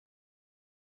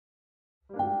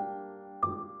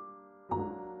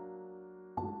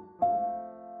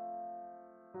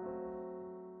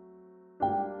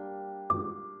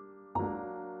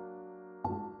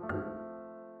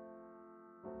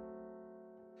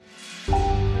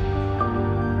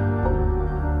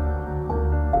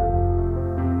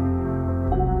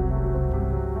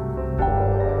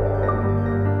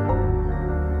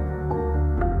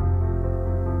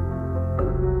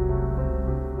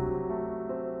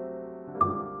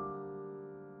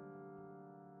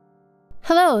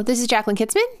Hello, this is Jacqueline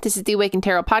Kitzman. This is the Awakened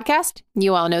Tarot podcast.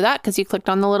 You all know that because you clicked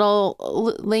on the little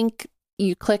link.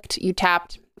 You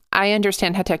tapped. I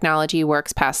understand how technology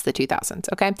works past the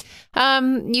 2000s, okay?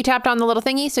 You tapped on the little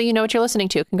thingy, so you know what you're listening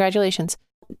to. Congratulations.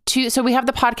 So we have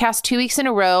the podcast 2 weeks in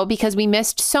a row because we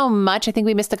missed so much. I think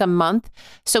we missed like a month.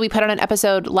 So we put out an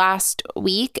episode last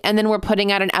week, and then we're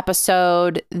putting out an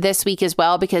episode this week as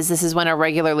well because this is when a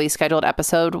regularly scheduled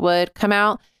episode would come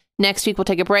out. Next week, we'll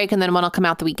take a break, and then one will come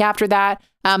out the week after that.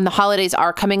 The holidays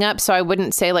are coming up, so I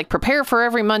wouldn't say like prepare for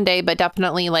every Monday, but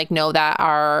definitely like know that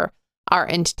our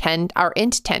intent,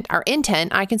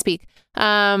 I can speak.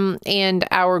 And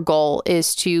our goal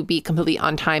is to be completely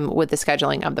on time with the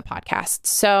scheduling of the podcast.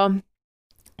 So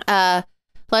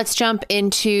let's jump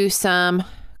into some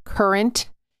current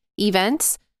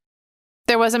events.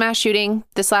 There was a mass shooting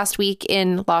this last week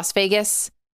in Las Vegas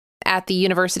at the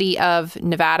University of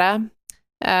Nevada.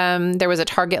 There was a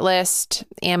target list,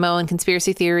 ammo and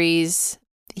conspiracy theories.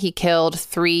 He killed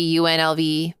 3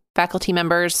 UNLV faculty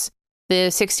members. The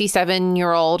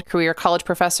 67-year-old career college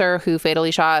professor who fatally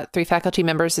shot 3 faculty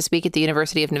members this week at the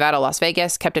University of Nevada, Las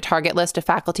Vegas, kept a target list of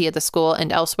faculty at the school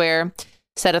and elsewhere,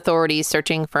 said authorities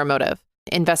searching for a motive.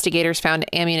 Investigators found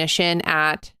ammunition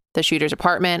at the shooter's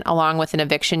apartment, along with an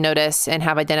eviction notice, and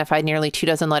have identified nearly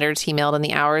 24 letters he mailed in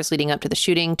the hours leading up to the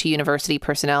shooting to university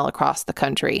personnel across the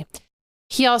country.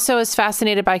 He also is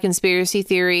fascinated by conspiracy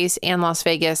theories and Las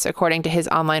Vegas, according to his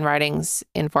online writings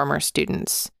in former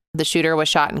students. The shooter was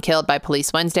shot and killed by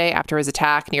police Wednesday after his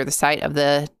attack near the site of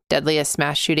the deadliest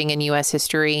mass shooting in U.S.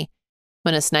 history,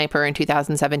 when a sniper in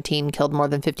 2017 killed more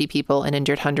than 50 people and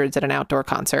injured hundreds at an outdoor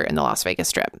concert in the Las Vegas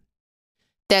Strip.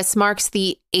 This marks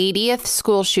the 80th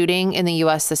school shooting in the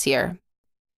U.S. this year,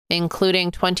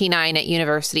 including 29 at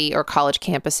university or college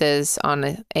campuses on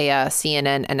a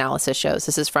CNN analysis shows.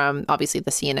 This is from, obviously,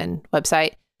 the CNN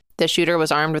website. The shooter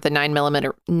was armed with a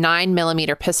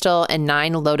 9mm pistol and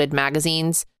 9 loaded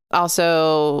magazines.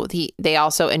 Also, they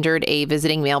also injured a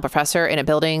visiting male professor in a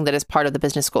building that is part of the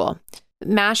business school.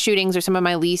 Mass shootings are some of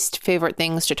my least favorite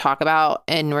things to talk about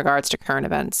in regards to current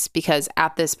events, because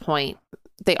at this point,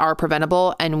 they are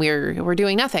preventable and we're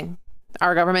doing nothing.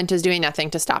 Our government is doing nothing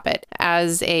to stop it.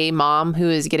 As a mom who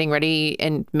is getting ready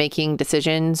and making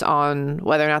decisions on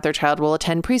whether or not their child will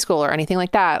attend preschool or anything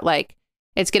like that, I'm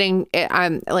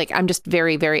just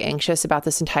very, very anxious about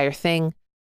this entire thing.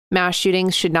 Mass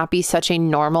shootings should not be such a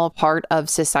normal part of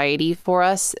society for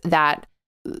us that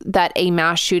a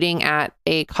mass shooting at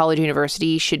a college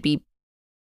university should be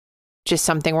just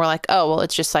something we're like, oh, well,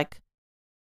 it's just like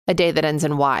a day that ends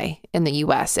in Y in the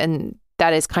US. And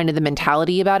that is kind of the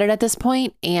mentality about it at this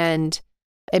point, and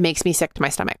it makes me sick to my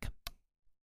stomach.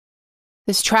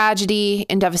 This tragedy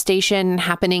and devastation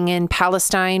happening in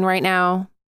Palestine right now.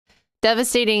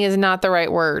 Devastating is not the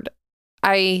right word.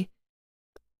 I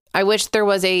wish there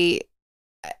was a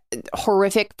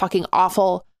horrific, fucking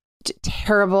awful,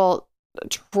 terrible,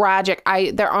 tragic.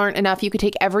 There aren't enough. You could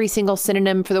take every single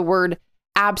synonym for the word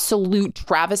absolute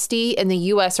travesty in the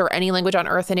US or any language on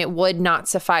earth, and it would not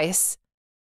suffice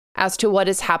as to what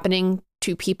is happening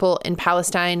to people in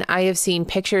Palestine. I have seen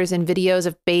pictures and videos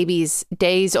of babies,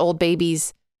 days-old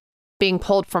babies, being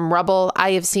pulled from rubble.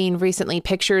 I have seen recently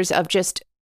pictures of just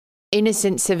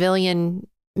innocent civilian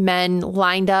men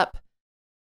lined up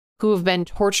who have been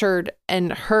tortured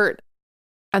and hurt,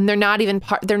 and they're not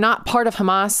part of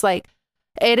Hamas. Like,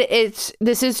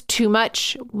 this is too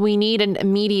much. We need an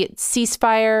immediate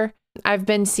ceasefire. I've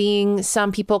been seeing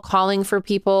some people calling for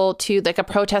people to, like, a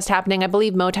protest happening. I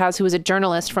believe Motaz, who is a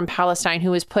journalist from Palestine,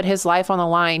 who has put his life on the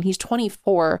line. He's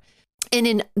 24. And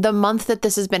in the month that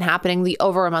this has been happening,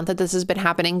 over a month that this has been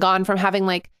happening, gone from having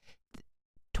like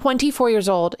 24 years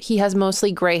old, he has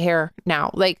mostly gray hair now.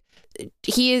 Like,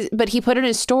 but he put in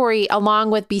his story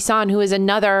along with Bisan, who is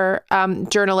another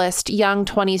journalist, young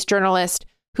 20s journalist,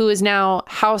 who is now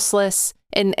houseless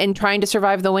and trying to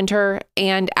survive the winter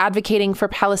and advocating for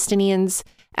Palestinians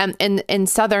in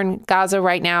southern Gaza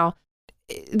right now.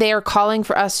 They are calling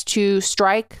for us to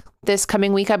strike this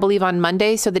coming week, I believe on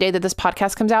Monday. So the day that this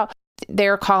podcast comes out,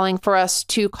 they're calling for us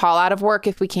to call out of work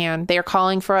if we can. They are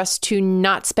calling for us to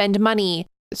not spend money.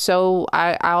 So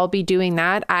I'll be doing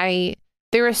that.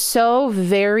 There is so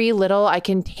very little I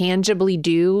can tangibly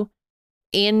do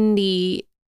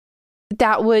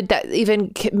that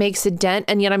even makes a dent,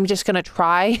 and yet I'm just going to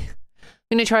try. I'm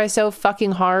going to try so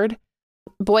fucking hard.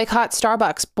 Boycott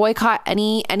Starbucks. Boycott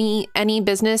any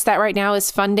business that right now is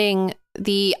funding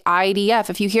the IDF.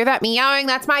 If you hear that meowing,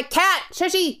 that's my cat.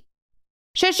 Shushy.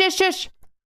 Shush, shush, shush.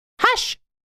 Hush.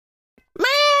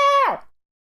 Meow.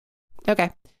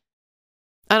 Okay.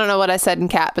 I don't know what I said in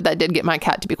cat, but that did get my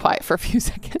cat to be quiet for a few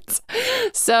seconds.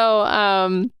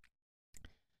 So,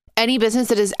 any business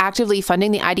that is actively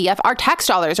funding the IDF, our tax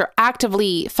dollars are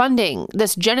actively funding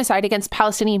this genocide against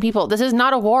Palestinian people. This is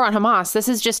not a war on Hamas. This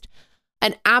is just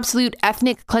an absolute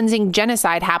ethnic cleansing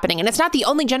genocide happening. And it's not the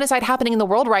only genocide happening in the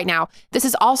world right now. This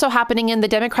is also happening in the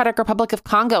Democratic Republic of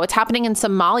Congo. It's happening in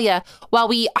Somalia, while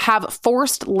we have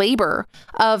forced labor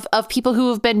of people who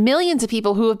have been, millions of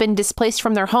people who have been displaced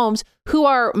from their homes, who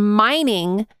are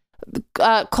mining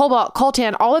cobalt,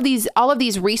 coltan, all of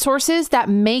these resources that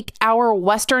make our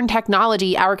Western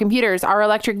technology, our computers, our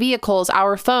electric vehicles,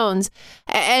 our phones,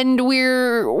 and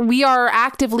we are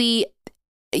actively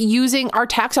using, our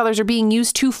tax dollars are being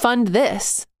used to fund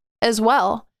this as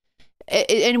well.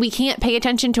 And we can't pay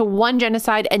attention to one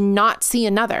genocide and not see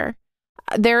another.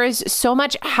 There is so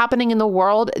much happening in the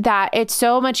world that it's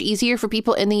so much easier for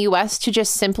people in the US to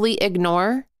just simply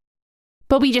ignore,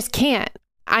 but we just can't.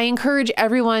 I encourage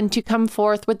everyone to come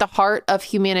forth with the heart of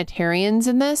humanitarians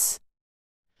in this.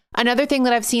 Another thing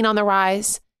that I've seen on the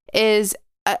rise is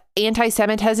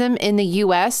anti-Semitism in the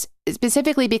US,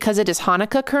 specifically because it is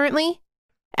Hanukkah currently.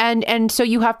 And so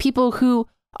you have people who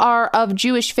are of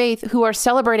Jewish faith who are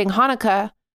celebrating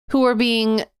Hanukkah, who are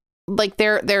being, like,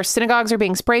 their synagogues are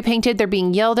being spray painted, they're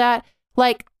being yelled at.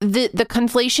 Like, the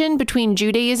conflation between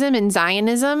Judaism and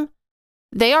Zionism,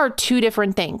 they are two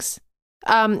different things.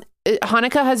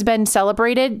 Hanukkah has been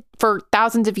celebrated for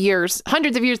thousands of years,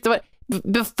 hundreds of years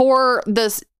before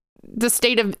the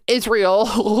state of Israel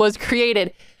was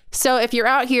created. So if you're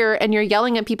out here and you're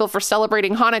yelling at people for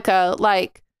celebrating Hanukkah,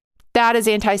 like, that is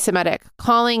anti-Semitic.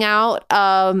 Calling out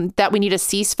that we need a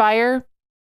ceasefire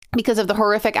because of the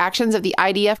horrific actions of the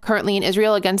IDF currently in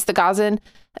Israel against the Gazan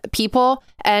people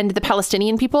and the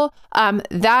Palestinian people,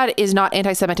 that is not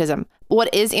anti-Semitism.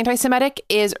 What is anti-Semitic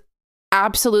is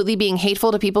absolutely being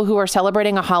hateful to people who are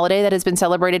celebrating a holiday that has been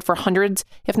celebrated for hundreds,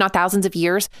 if not thousands of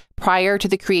years prior to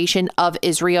the creation of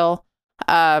Israel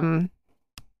over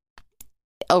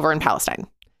in Palestine.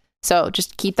 So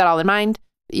just keep that all in mind.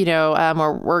 You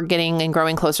know, we're getting and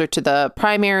growing closer to the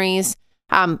primaries.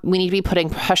 We need to be putting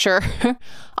pressure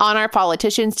on our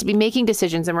politicians to be making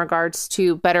decisions in regards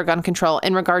to better gun control,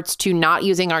 in regards to not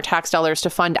using our tax dollars to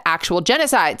fund actual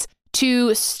genocides,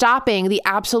 to stopping the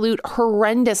absolute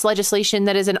horrendous legislation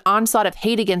that is an onslaught of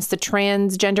hate against the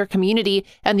transgender community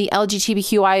and the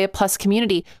LGBTQIA plus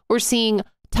community. We're seeing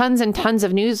tons and tons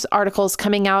of news articles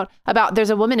coming out about, there's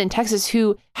a woman in Texas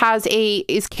who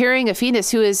is carrying a fetus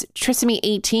who is trisomy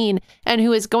 18 and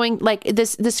who is going, like,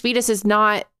 this fetus is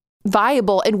not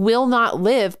viable and will not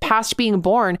live past being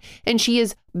born. And she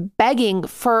is begging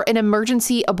for an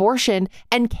emergency abortion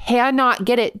and cannot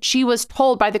get it. She was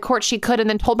told by the court she could, and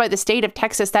then told by the state of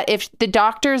Texas that if the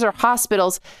doctors or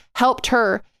hospitals helped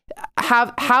her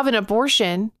have an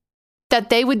abortion, that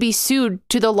they would be sued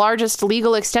to the largest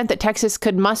legal extent that Texas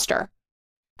could muster.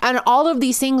 And all of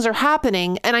these things are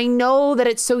happening. And I know that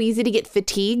it's so easy to get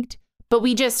fatigued, but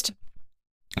we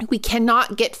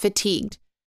cannot get fatigued.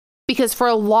 Because for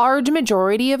a large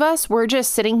majority of us, we're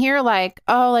just sitting here like,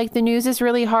 oh, like, the news is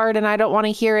really hard and I don't want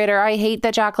to hear it. Or I hate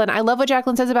that I love what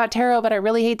Jacqueline says about tarot, but I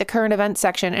really hate the current events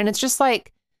section. And it's just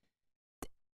like,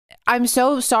 I'm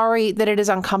so sorry that it is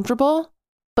uncomfortable,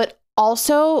 but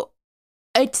also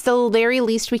it's the very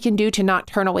least we can do to not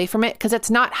turn away from it, because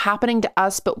it's not happening to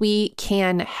us, but we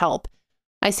can help.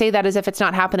 I say that as if it's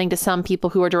not happening to some people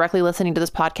who are directly listening to this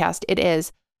podcast. It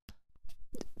is.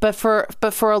 But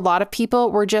for a lot of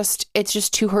people, it's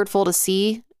just too hurtful to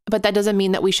see. But that doesn't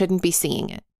mean that we shouldn't be seeing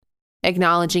it,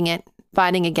 acknowledging it,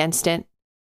 fighting against it.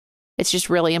 It's just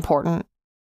really important.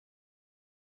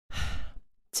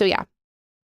 So yeah.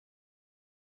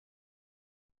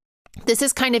 This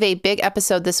is kind of a big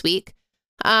episode this week.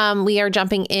 We are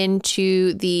jumping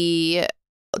into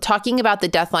talking about the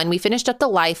Deathline. We finished up the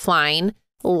Lifeline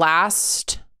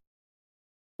last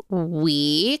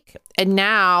week, and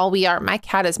now my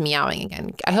cat is meowing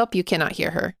again. I hope you cannot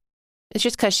hear her. It's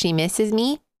just because she misses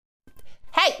me.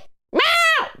 Hey,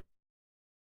 meow!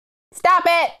 Stop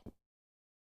it!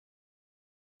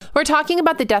 We're talking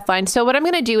about the Deathline. So what I'm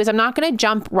going to do is I'm not going to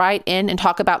jump right in and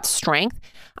talk about strength.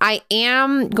 I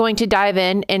am going to dive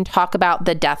in and talk about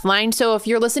the Deathline. So if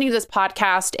you're listening to this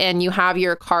podcast and you have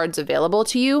your cards available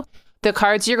to you, the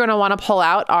cards you're going to want to pull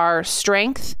out are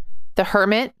Strength, the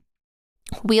Hermit,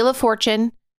 Wheel of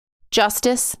Fortune,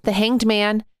 Justice, the Hanged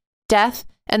Man, Death,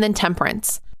 and then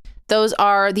Temperance. Those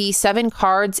are the 7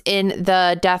 cards in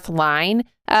the Deathline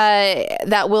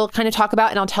that we'll kind of talk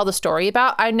about and I'll tell the story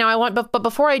about. But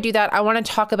before I do that, I want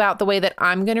to talk about the way that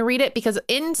I'm going to read it, because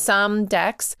in some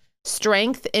decks,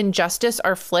 Strength and Justice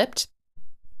are flipped.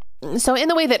 So in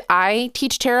the way that I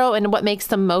teach tarot and what makes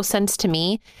the most sense to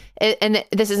me, and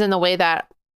this is in the way that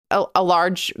a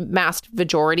large vast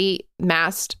majority,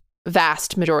 that's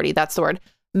the word,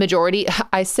 majority.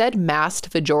 I said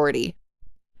massed majority.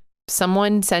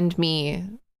 Someone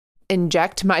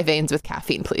inject my veins with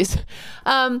caffeine, please.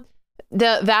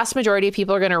 The vast majority of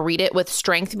people are going to read it with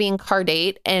Strength being card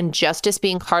 8 and Justice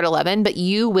being card 11, but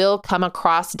you will come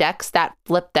across decks that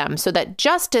flip them so that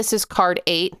Justice is card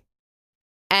 8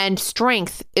 and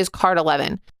Strength is card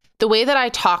 11. The way that I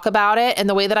talk about it and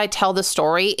the way that I tell the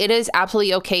story, it is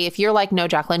absolutely okay. If you're like, no,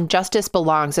 Jacqueline, Justice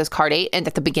belongs as card 8 and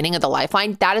at the beginning of the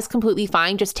lifeline, that is completely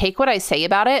fine. Just take what I say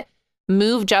about it,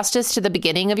 move Justice to the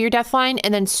beginning of your death line,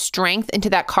 and then Strength into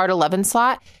that card 11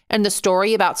 slot. And the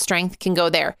story about Strength can go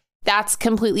there. That's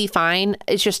completely fine.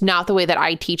 It's just not the way that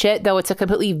I teach it, though it's a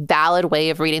completely valid way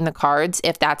of reading the cards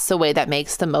if that's the way that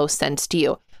makes the most sense to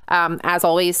you. As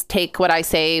always, take what I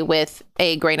say with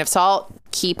a grain of salt,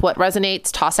 keep what resonates,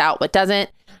 toss out what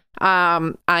doesn't.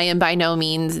 I am by no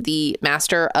means the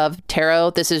master of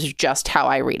tarot. This is just how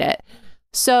I read it.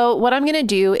 So what I'm going to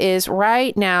do is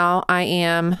right now I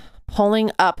am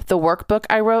pulling up the workbook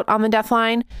I wrote on the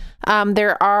Deathline.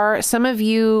 There are some of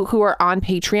you who are on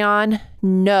Patreon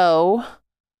know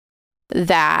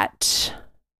that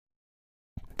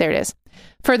there it is.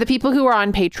 For the people who are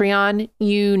on Patreon,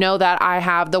 you know that I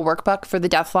have the workbook for the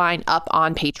Deathline up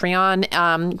on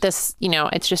Patreon. This,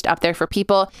 it's just up there for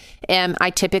people. And I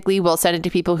typically will send it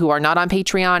to people who are not on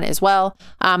Patreon as well.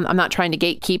 I'm not trying to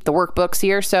gatekeep the workbooks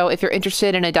here. So if you're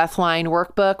interested in a Deathline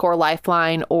workbook or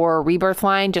Lifeline or Rebirth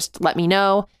line, just let me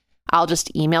know. I'll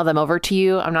just email them over to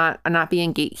you. I'm not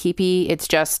being gatekeepy. It's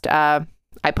just, I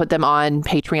put them on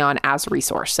Patreon as a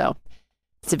resource. So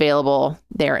it's available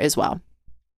there as well,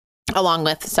 along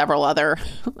with several other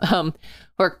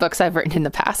workbooks I've written in the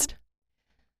past.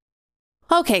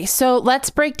 Okay, so let's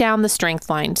break down the Strength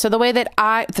line. So the way that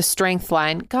the Strength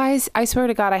line, guys, I swear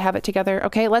to God, I have it together.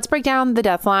 Okay, let's break down the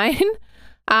Death line.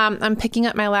 I'm picking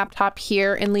up my laptop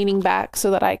here and leaning back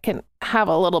so that I can have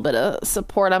a little bit of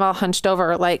support. I'm all hunched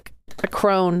over like a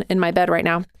crone in my bed right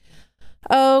now.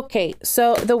 Okay,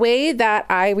 so the way that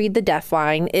I read the Death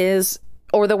line is,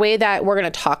 or the way that we're going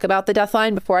to talk about the Death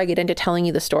line before I get into telling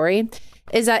you the story,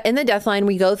 is that in the Death line,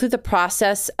 we go through the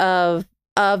process of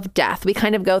death. We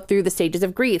kind of go through the stages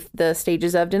of grief, the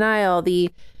stages of denial,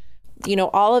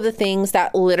 all of the things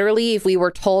that literally, if we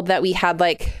were told that we had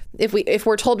if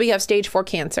we're told we have stage 4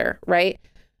 cancer, right?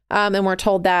 And we're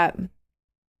told that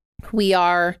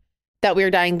we're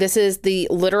dying, this is the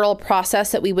literal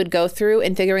process that we would go through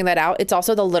in figuring that out. It's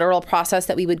also the literal process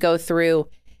that we would go through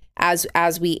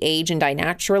as we age and die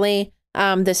naturally.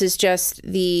 This is just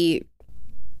the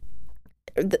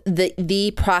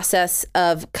process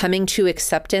of coming to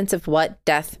acceptance of what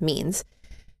death means.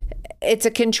 It's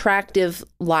a contractive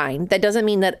line. That doesn't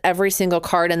mean that every single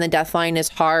card in the Death line is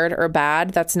hard or bad.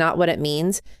 That's not what it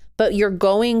means. But you're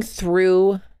going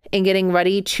through and getting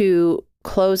ready to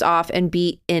close off and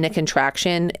be in a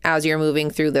contraction as you're moving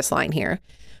through this line here.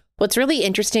 What's really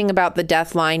interesting about the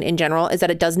Death line in general is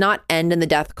that it does not end in the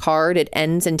Death card. It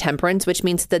ends in Temperance, which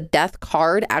means the Death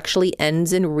card actually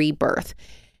ends in Rebirth.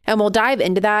 And we'll dive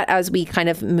into that as we kind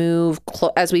of move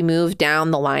down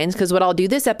the lines. Because what I'll do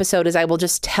this episode is I will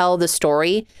just tell the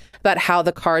story about how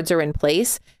the cards are in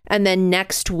place. And then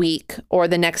next week, or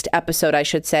the next episode, I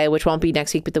should say, which won't be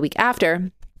next week, but the week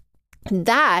after,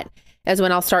 that is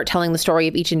when I'll start telling the story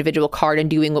of each individual card and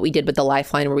doing what we did with the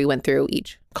Lifeline, where we went through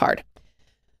each card.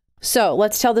 So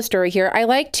let's tell the story here. I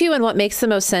like to, and what makes the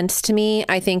most sense to me,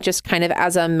 I think just kind of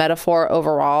as a metaphor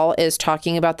overall, is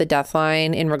talking about the Death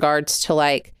line in regards to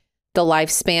the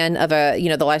lifespan of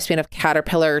the lifespan of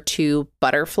caterpillar to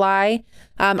butterfly.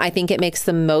 I think it makes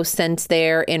the most sense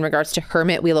there in regards to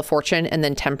Hermit, Wheel of Fortune, and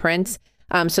then Temperance.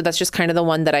 So that's just kind of the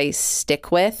one that I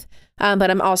stick with.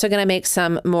 But I'm also going to make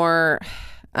some more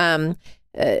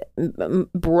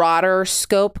broader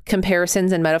scope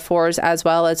comparisons and metaphors as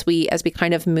well as we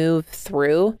kind of move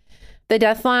through. The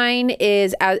Death line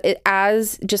is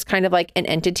as just kind of like an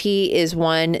entity is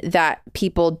one that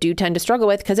people do tend to struggle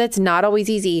with because it's not always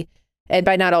easy. And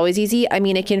by not always easy, I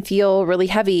mean, it can feel really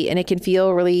heavy and it can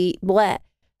feel really bleh.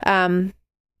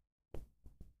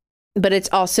 But it's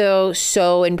also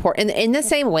so important in the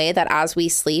same way that as we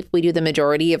sleep, we do the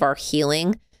majority of our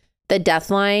healing. The Death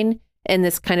line in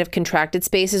this kind of contracted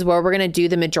space is where we're going to do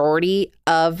the majority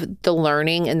of the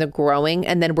learning and the growing.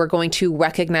 And then we're going to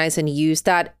recognize and use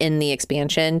that in the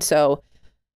expansion. So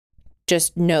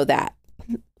just know that.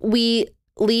 We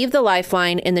leave the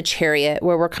Lifeline in the Chariot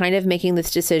where we're kind of making this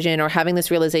decision or having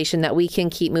this realization that we can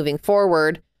keep moving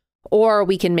forward or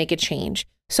we can make a change.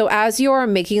 So as you're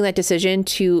making that decision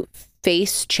to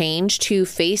face change, to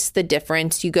face the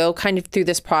difference, you go kind of through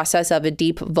this process of a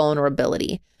deep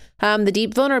vulnerability. The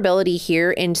deep vulnerability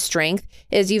here in strength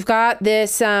is you've got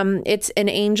this, it's an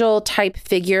angel type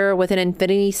figure with an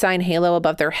infinity sign halo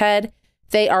above their head.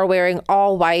 They are wearing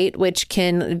all white, which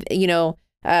can, it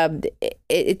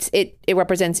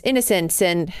represents innocence,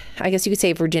 and I guess you could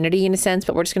say virginity in a sense,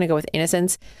 but we're just going to go with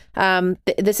innocence.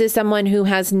 This is someone who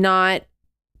has not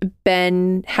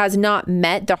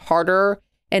met the harder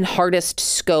and hardest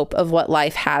scope of what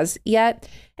life has yet.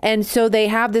 And so they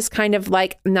have this kind of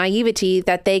like naivety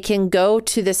that they can go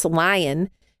to this lion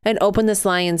and open this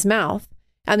lion's mouth.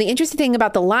 And the interesting thing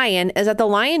about the lion is that the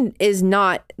lion is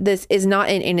not an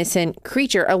innocent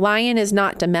creature. A lion is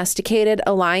not domesticated.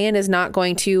 A lion is not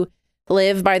going to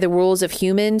live by the rules of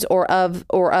humans or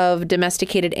of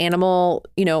domesticated animal,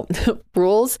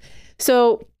 rules.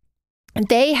 So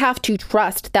they have to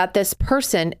trust that this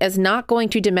person is not going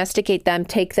to domesticate them,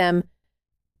 take them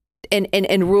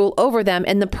and rule over them.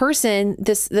 And the person,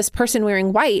 this person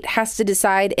wearing white, has to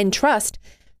decide and trust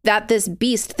that this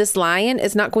beast, this lion,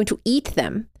 is not going to eat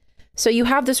them. So you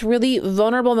have this really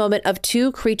vulnerable moment of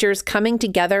two creatures coming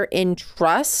together in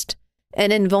trust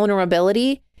and in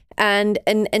vulnerability and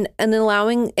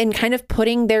allowing and kind of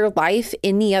putting their life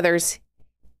in the other's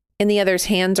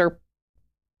hands or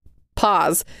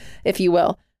paws, if you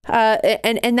will.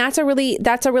 And that's a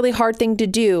really hard thing to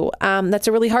do. That's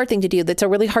a really hard thing to do. That's a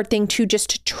really hard thing to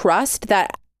just trust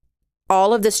that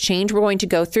all of this change we're going to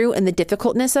go through and the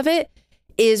difficultness of it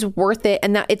is worth it,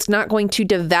 and that it's not going to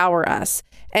devour us.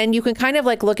 And you can kind of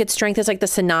like look at strength as like the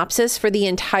synopsis for the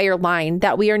entire line,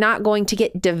 that we are not going to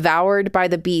get devoured by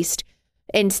the beast.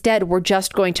 Instead, we're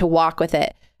just going to walk with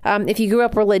it. If you grew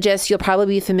up religious, you'll probably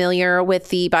be familiar with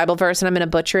the Bible verse, and I'm going to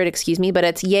butcher it, excuse me, but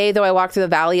it's, yea, though I walk through the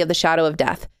valley of the shadow of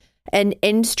death. And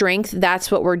in strength, that's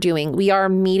what we're doing. We are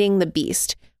meeting the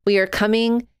beast. We are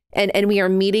coming and we are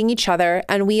meeting each other,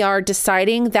 and we are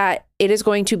deciding that it is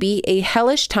going to be a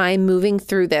hellish time moving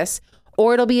through this,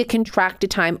 or it'll be a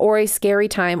contracted time, or a scary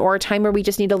time, or a time where we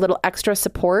just need a little extra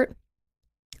support.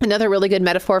 Another really good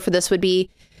metaphor for this would be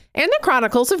in the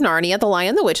Chronicles of Narnia, The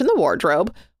Lion, the Witch, and the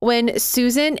Wardrobe, when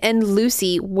Susan and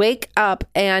Lucy wake up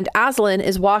and Aslan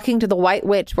is walking to the White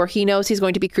Witch where he knows he's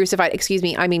going to be crucified. Excuse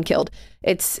me, I mean killed.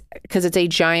 It's because it's a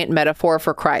giant metaphor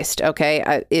for Christ,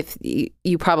 okay? If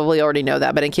you probably already know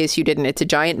that, but in case you didn't, it's a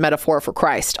giant metaphor for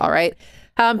Christ, all right?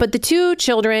 But the two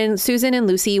children, Susan and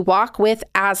Lucy, walk with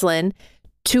Aslan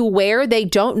to where they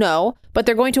don't know, but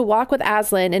they're going to walk with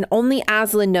Aslan, and only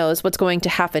Aslan knows what's going to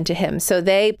happen to him. So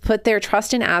they put their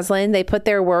trust in Aslan, they put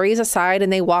their worries aside,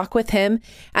 and they walk with him,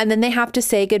 and then they have to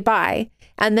say goodbye.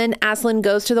 And then Aslan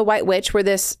goes to the White Witch where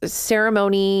this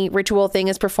ceremony ritual thing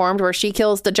is performed where she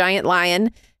kills the giant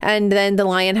lion, and then the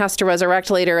lion has to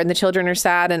resurrect later, and the children are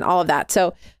sad and all of that.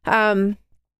 So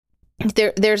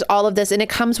there's all of this, and it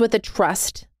comes with a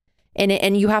trust.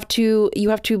 And you have to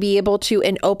be able to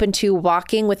and open to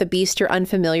walking with a beast you're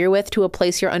unfamiliar with to a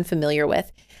place you're unfamiliar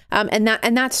with. And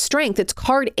that's strength. It's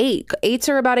card 8. 8s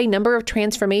are about a number of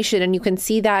transformation, and you can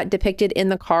see that depicted in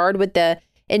the card with the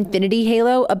infinity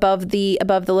halo above the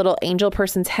little angel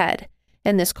person's head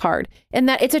in this card. And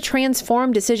that it's a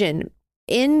transformed decision.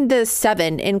 In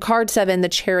card 7, the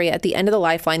chariot at the end of the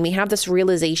lifeline, we have this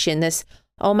realization, this,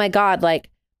 oh my God, like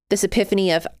this epiphany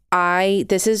of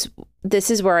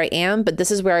this is where I am, but this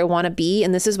is where I want to be,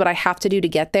 and this is what I have to do to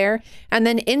get there. And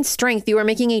then in strength, you are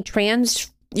making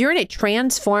you're in a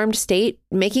transformed state,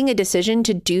 making a decision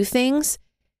to do things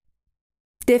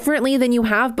differently than you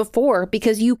have before,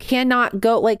 because you cannot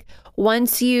go like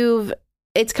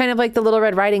it's kind of like the Little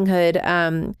Red Riding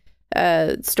Hood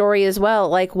story as well.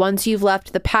 Like once you've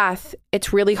left the path,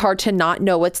 it's really hard to not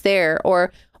know what's there.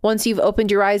 Or once you've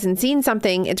opened your eyes and seen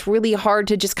something, it's really hard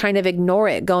to just kind of ignore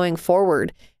it going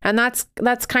forward. And that's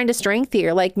kind of strength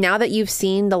here. Like now that you've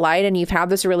seen the light and you've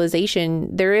had this realization,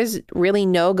 there is really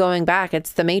no going back.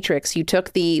 It's the Matrix. You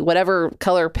took the whatever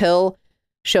color pill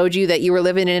showed you that you were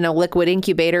living in a liquid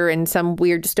incubator in some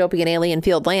weird dystopian alien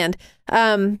field land.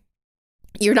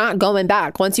 You're not going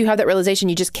back. Once you have that realization,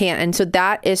 you just can't. And so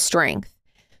that is strength.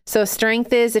 So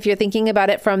strength is, if you're thinking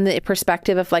about it from the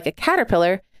perspective of like a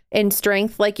caterpillar, in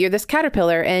strength, like you're this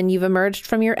caterpillar and you've emerged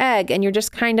from your egg and you're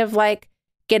just kind of like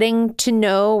getting to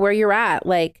know where you're at.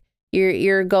 Like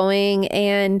you're going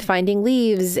and finding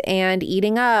leaves and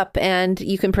eating up, and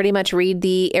you can pretty much read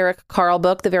the Eric Carle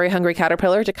book, The Very Hungry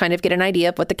Caterpillar, to kind of get an idea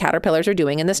of what the caterpillars are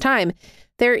doing in this time.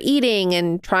 They're eating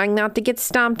and trying not to get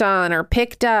stomped on or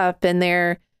picked up, and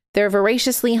they're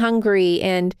voraciously hungry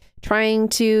and trying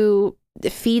to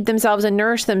feed themselves and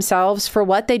nourish themselves for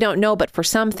what they don't know, but for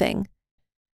something.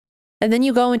 And then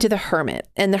you go into the Hermit,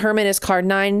 and the Hermit is card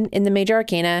 9 in the major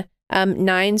arcana.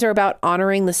 Nines are about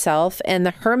honoring the self, and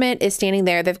the Hermit is standing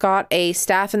there. They've got a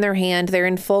staff in their hand. They're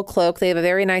in full cloak. They have a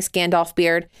very nice Gandalf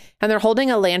beard, and they're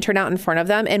holding a lantern out in front of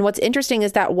them. And what's interesting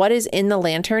is that what is in the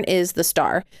lantern is the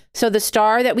star. So the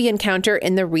star that we encounter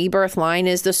in the rebirth line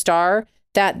is the star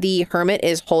that the Hermit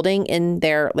is holding in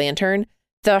their lantern.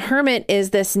 The Hermit is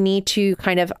this need to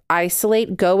kind of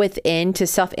isolate, go within to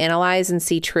self-analyze and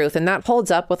see truth. And that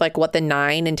holds up with like what the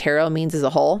 9 in tarot means as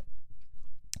a whole.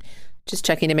 Just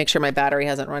checking to make sure my battery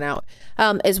hasn't run out,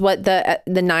 is what the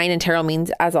 9 in tarot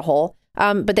means as a whole.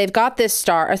 But they've got this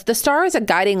star. The star is a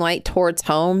guiding light towards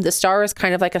home. The star is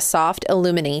kind of like a soft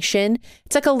illumination.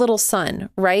 It's like a little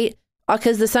sun, right?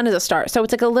 Because the sun is a star. So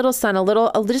it's like a little sun,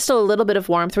 just a little bit of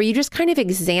warmth where you just kind of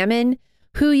examine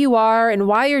who you are and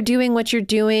why you're doing what you're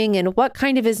doing and what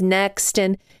kind of is next.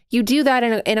 And you do that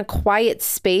in a quiet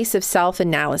space of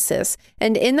self-analysis.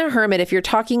 And in the Hermit, if you're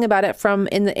talking about it from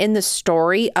in the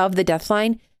story of the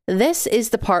Deathline, this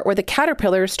is the part where the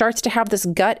caterpillar starts to have this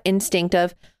gut instinct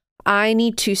of, I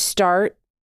need to start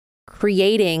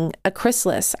creating a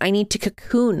chrysalis. I need to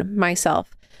cocoon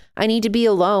myself. I need to be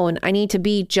alone. I need to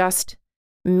be just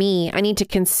me. I need to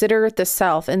consider the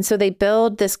self. And so they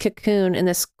build this cocoon and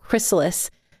this chrysalis,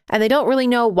 and they don't really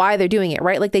know why they're doing it,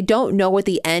 right? Like they don't know what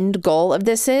the end goal of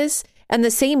this is. And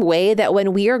the same way that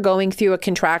when we are going through a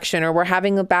contraction or we're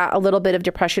having a little bit of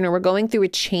depression or we're going through a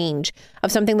change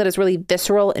of something that is really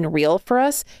visceral and real for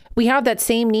us, we have that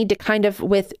same need to kind of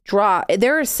withdraw.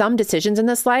 There are some decisions in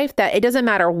this life that it doesn't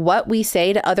matter what we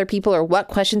say to other people or what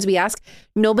questions we ask.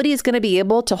 Nobody is going to be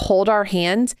able to hold our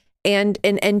hands and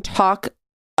talk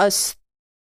us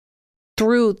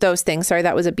through those things. Sorry,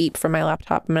 that was a beep from my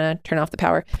laptop. I'm going to turn off the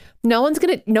power. No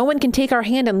one can take our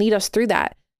hand and lead us through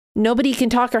that. Nobody can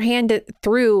talk our hand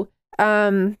through,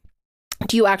 do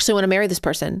you actually want to marry this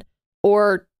person?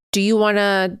 Or are you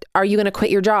going to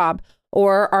quit your job?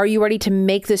 Or are you ready to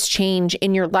make this change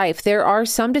in your life? There are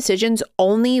some decisions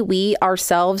only we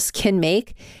ourselves can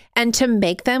make. And to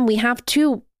make them, we have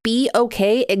to be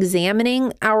okay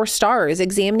examining our stars,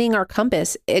 examining our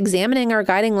compass, examining our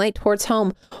guiding light towards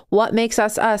home, what makes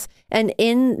us us. And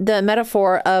in the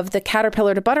metaphor of the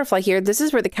caterpillar to butterfly here, this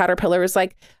is where the caterpillar is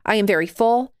like, I am very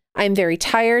full. I am very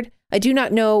tired. I do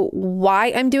not know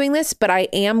why I'm doing this, but I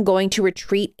am going to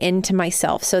retreat into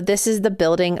myself. So this is the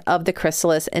building of the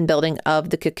chrysalis and building of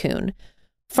the cocoon.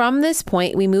 From this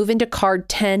point, we move into card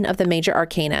 10 of the major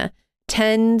arcana.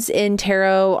 10s in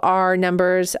tarot are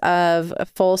numbers of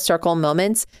full circle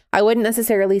moments. I wouldn't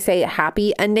necessarily say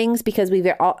happy endings because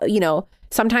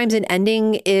sometimes an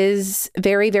ending is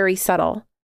very, very subtle.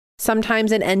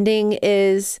 Sometimes an ending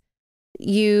is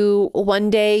one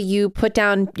day you put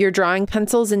down your drawing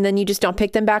pencils and then you just don't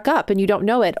pick them back up and you don't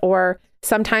know it. Or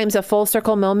sometimes a full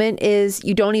circle moment is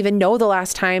you don't even know the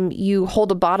last time you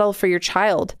hold a bottle for your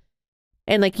child.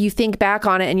 And like you think back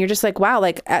on it and you're just like, wow,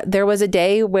 like there was a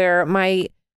day where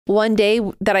one day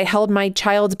that I held my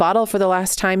child's bottle for the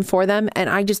last time for them. And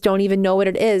I just don't even know what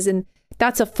it is. And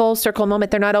that's a full circle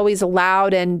moment. They're not always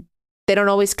loud and they don't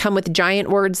always come with giant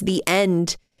words, the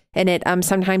end. And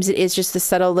sometimes it is just the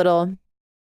subtle little,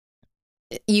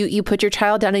 you put your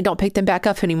child down and don't pick them back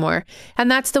up anymore. And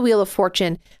that's the Wheel of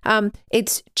Fortune.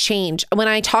 It's change. When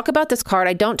I talk about this card,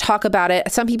 I don't talk about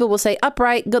it. Some people will say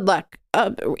upright, good luck.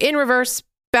 In reverse,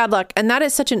 bad luck. And that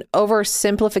is such an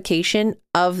oversimplification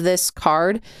of this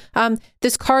card.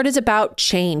 This card is about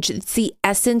change. It's the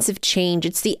essence of change.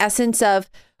 It's the essence of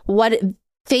what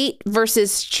fate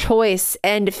versus choice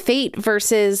and fate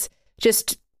versus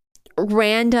just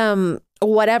random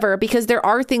whatever, because there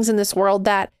are things in this world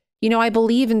that, I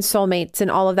believe in soulmates and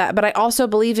all of that, but I also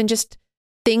believe in just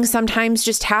things sometimes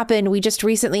just happen. We just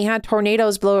recently had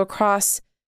tornadoes blow across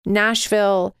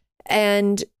Nashville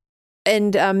and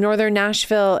northern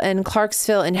Nashville and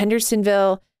Clarksville and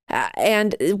Hendersonville.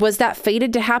 And was that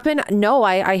fated to happen? No,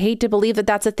 I hate to believe that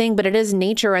that's a thing, but it is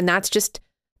nature. And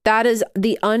that is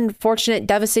the unfortunate,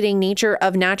 devastating nature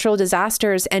of natural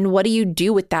disasters. And what do you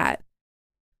do with that?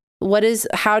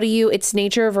 It's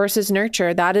nature versus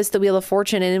nurture. That is the Wheel of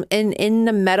Fortune. And in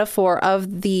the metaphor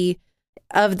of the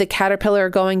caterpillar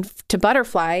going to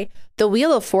butterfly, the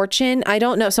Wheel of Fortune, I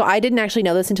don't know. So I didn't actually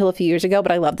know this until a few years ago,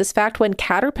 but I love this fact. When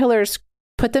caterpillars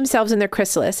put themselves in their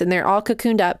chrysalis and they're all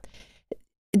cocooned up,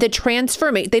 the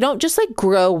transformation, they don't just like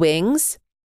grow wings.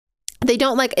 They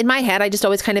don't like, in my head, I just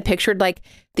always kind of pictured like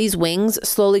these wings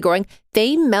slowly growing.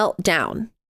 They melt down.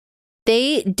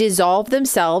 They dissolve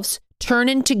themselves, turn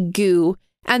into goo,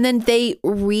 and then they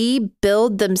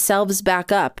rebuild themselves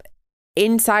back up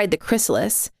inside the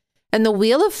chrysalis. And the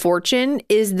Wheel of Fortune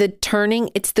is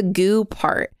it's the goo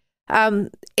part.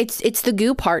 It's the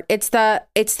goo part. It's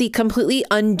the completely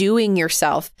undoing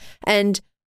yourself and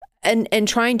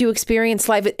trying to experience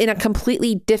life in a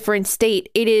completely different state.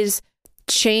 It is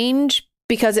change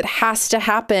because it has to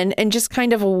happen and just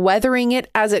kind of weathering it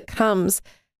as it comes.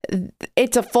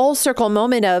 It's a full circle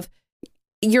moment of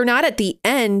you're not at the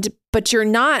end, but you're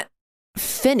not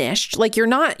finished. Like your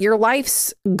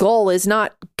life's goal is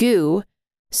not goo.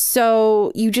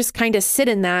 So you just kind of sit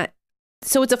in that.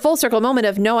 So it's a full circle moment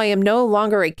of no, I am no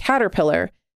longer a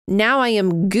caterpillar. Now I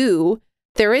am goo.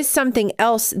 There is something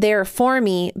else there for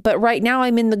me, but right now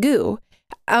I'm in the goo.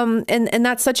 And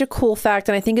that's such a cool fact.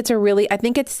 And I think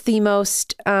it's the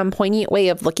most poignant way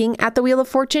of looking at the Wheel of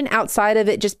Fortune outside of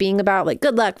it just being about like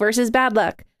good luck versus bad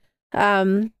luck.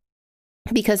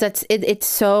 Because it's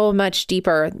so much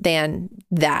deeper than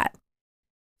that.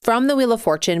 From the Wheel of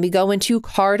Fortune, we go into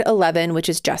card 11, which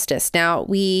is Justice. Now,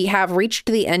 we have reached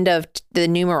the end of the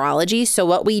numerology. So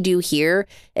what we do here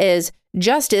is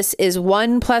Justice is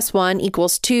 1 + 1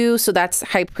 = 2. So that's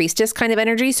High Priestess kind of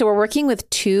energy. So we're working with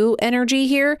 2 energy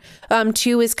here.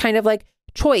 2 is kind of like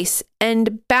choice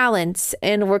and balance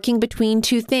and working between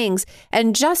 2 things.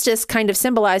 And Justice kind of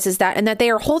symbolizes that, and that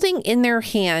they are holding in their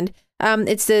hand.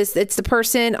 It's the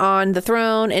person on the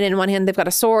throne, and in one hand they've got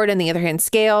a sword and the other hand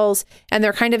scales, and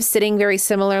they're kind of sitting very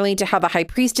similarly to how the High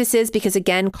Priestess is, because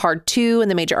again, card 2 in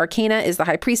the Major Arcana is the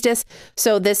High Priestess.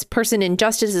 So this person in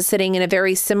Justice is sitting in a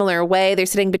very similar way. They're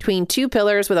sitting between 2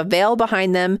 pillars with a veil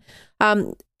behind them,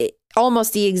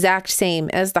 almost the exact same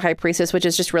as the High Priestess, which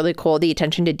is just really cool. The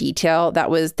attention to detail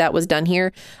that was done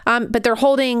here. But they're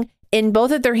holding in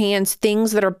both of their hands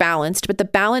things that are balanced, but the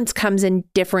balance comes in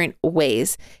different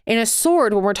ways. In a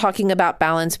sword, when we're talking about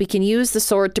balance, we can use the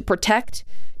sword to protect,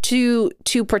 to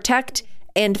protect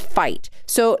and fight.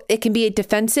 So it can be a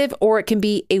defensive or it can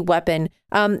be a weapon.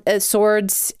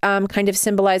 Swords kind of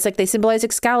symbolize, like they symbolize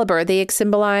Excalibur. They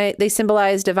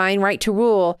symbolize divine right to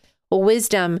rule,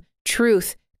 wisdom,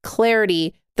 truth,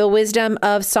 clarity. The wisdom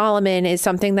of Solomon is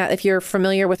something that if you're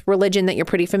familiar with religion, that you're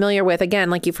pretty familiar with. Again,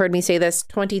 like you've heard me say this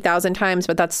 20,000 times,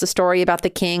 but that's the story about the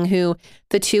king who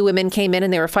the 2 women came in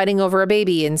and they were fighting over a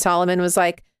baby. And Solomon was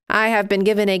like, I have been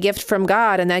given a gift from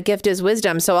God, and that gift is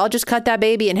wisdom. So I'll just cut that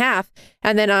baby in half.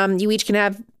 And then you each can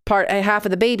have half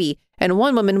of the baby. And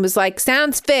one woman was like,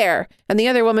 sounds fair. And the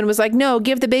other woman was like, no,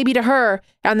 give the baby to her.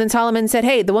 And then Solomon said,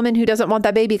 hey, the woman who doesn't want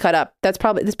that baby cut up, that's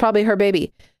probably her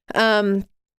baby.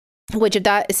 Which if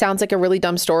that sounds like a really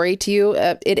dumb story to you,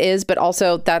 it is, but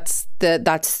also that's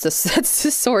the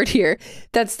sword here.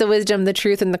 That's the wisdom, the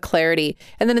truth, and the clarity.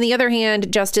 And then on the other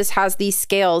hand, Justice has these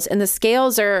scales, and the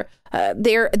scales are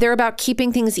they're about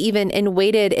keeping things even and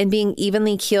weighted and being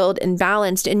evenly keeled and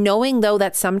balanced, and knowing though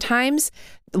that sometimes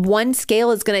one scale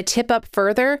is going to tip up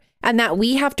further, and that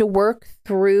we have to work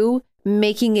through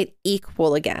making it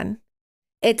equal again.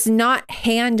 It's not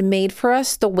handmade for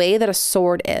us the way that a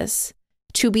sword is,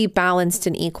 to be balanced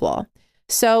and equal.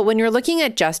 So when you're looking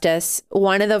at Justice,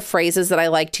 one of the phrases that I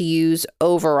like to use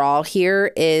overall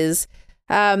here is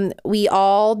we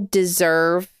all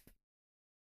deserve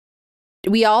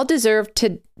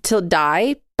to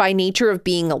die by nature of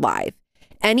being alive.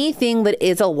 Anything that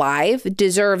is alive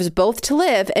deserves both to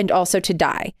live and also to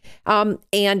die.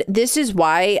 And this is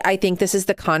why I think this is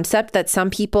the concept that some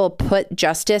people put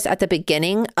Justice at the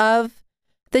beginning of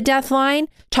the death line,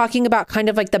 talking about kind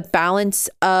of like the balance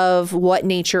of what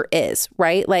nature is,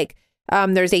 right? Like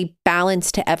there's a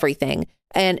balance to everything.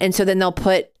 And so then they'll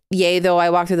put, yea, though I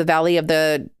walk through the valley of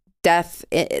the death,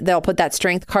 they'll put that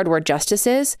strength card where Justice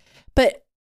is. But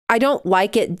I don't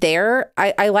like it there.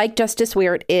 I like Justice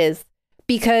where it is,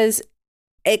 because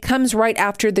it comes right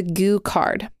after the goo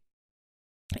card.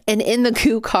 And in the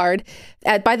goo card,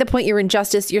 by the point you're in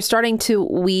Justice, you're starting to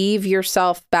weave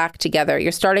yourself back together.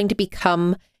 You're starting to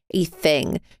become a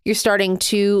thing. You're starting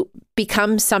to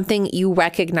become something you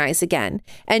recognize again.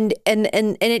 And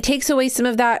it takes away some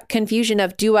of that confusion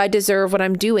of, do I deserve what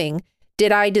I'm doing?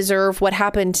 Did I deserve what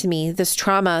happened to me? This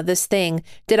trauma, this thing?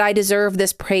 Did I deserve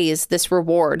this praise, this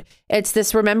reward? It's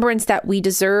this remembrance that we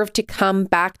deserve to come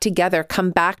back together,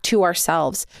 come back to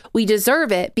ourselves. We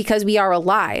deserve it because we are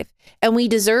alive, and we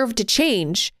deserve to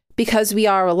change because we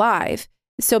are alive.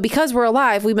 So because we're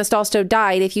alive, we must also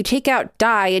die. And if you take out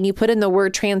die and you put in the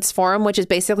word transform, which is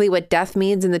basically what death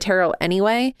means in the tarot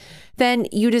anyway, then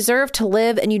you deserve to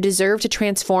live and you deserve to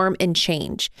transform and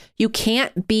change. You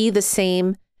can't be the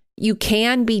same. You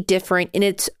can be different, and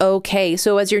it's okay.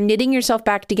 So as you're knitting yourself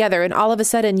back together and all of a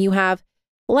sudden you have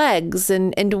legs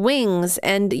and wings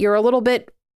and you're a little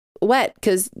bit wet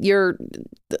because you're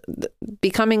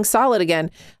becoming solid again.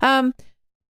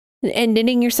 and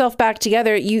knitting yourself back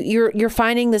together, you're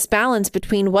finding this balance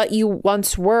between what you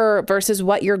once were versus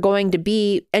what you're going to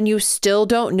be, and you still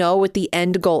don't know what the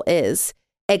end goal is,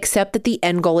 except that the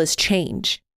end goal is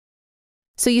change.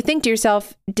 So you think to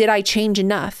yourself, did I change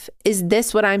enough? Is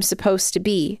this what I'm supposed to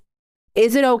be?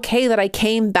 Is it okay that I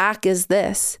came back as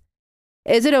this?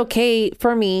 Is it okay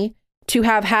for me to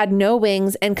have had no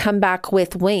wings and come back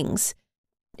with wings?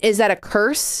 Is that a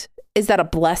curse? Is that a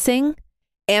blessing?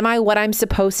 Am I what I'm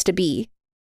supposed to be?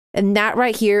 And that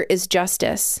right here is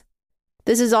justice.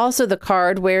 This is also the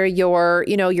card where you're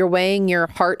weighing your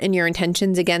heart and your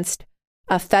intentions against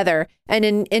a feather. And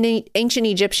in ancient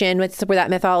Egyptian, that's where that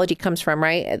mythology comes from,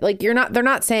 right? Like they're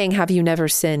not saying, have you never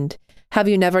sinned? Have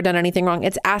you never done anything wrong?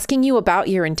 It's asking you about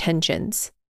your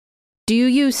intentions. Do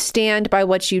you stand by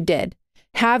what you did?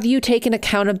 Have you taken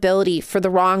accountability for the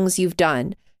wrongs you've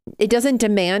done? It doesn't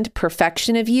demand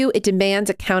perfection of you. It demands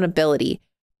accountability.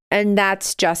 And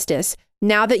that's justice.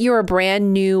 Now that you're a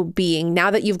brand new being,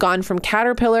 now that you've gone from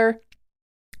caterpillar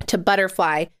to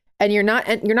butterfly, and you're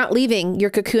not leaving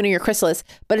your cocoon or your chrysalis,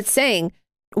 but it's saying,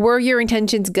 were your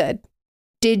intentions good?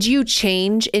 Did you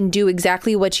change and do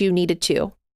exactly what you needed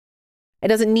to? It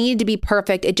doesn't need to be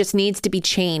perfect. It just needs to be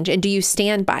changed. And do you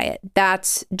stand by it?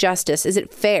 That's justice. Is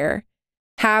it fair?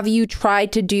 Have you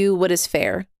tried to do what is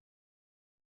fair?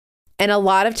 And a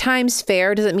lot of times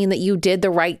fair doesn't mean that you did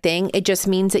the right thing. It just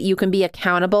means that you can be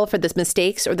accountable for the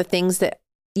mistakes or the things that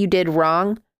you did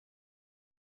wrong.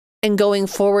 And going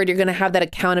forward, you're going to have that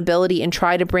accountability and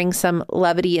try to bring some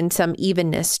levity and some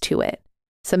evenness to it,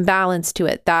 some balance to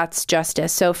it. That's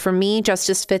justice. So for me,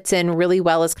 justice fits in really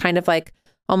well as kind of like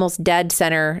almost dead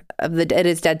center of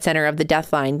the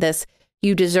death line. This,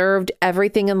 you deserved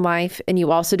everything in life and you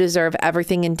also deserve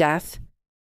everything in death,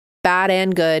 bad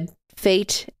and good,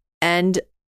 fate and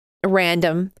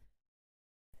random,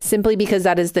 simply because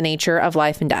that is the nature of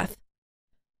life and death.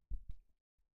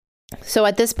 So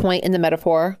at this point in the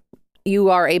metaphor,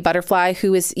 you are a butterfly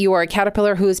you are a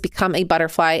caterpillar who has become a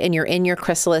butterfly, and you're in your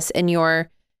chrysalis and you are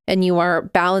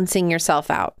balancing yourself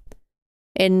out.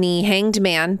 In the Hanged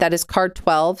Man, that is card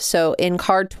 12. So in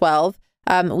card 12,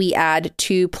 we add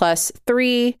 1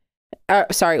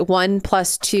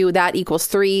 plus 2, that equals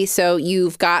 3. So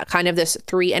you've got kind of this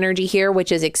 3 energy here,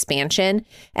 which is expansion.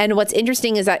 And what's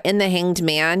interesting is that in the Hanged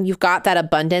Man, you've got that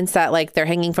abundance that like they're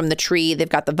hanging from the tree. They've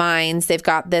got the vines, they've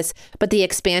got this, but the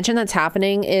expansion that's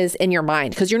happening is in your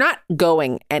mind because you're not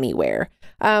going anywhere.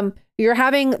 You're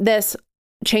having this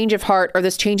change of heart or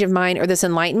this change of mind or this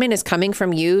enlightenment is coming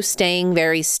from you staying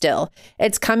very still.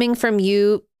 It's coming from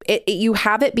you. You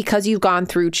have it because you've gone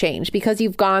through change, because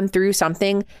you've gone through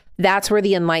something. That's where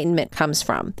the enlightenment comes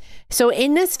from. So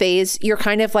in this phase, you're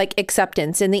kind of like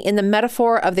acceptance. In the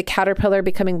metaphor of the caterpillar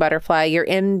becoming butterfly, you're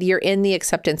in the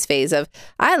acceptance phase of,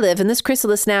 I live in this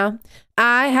chrysalis now.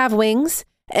 I have wings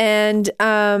and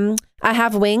I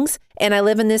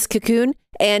live in this cocoon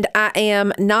and I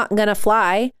am not gonna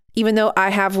fly even though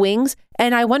I have wings.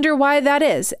 And I wonder why that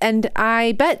is. And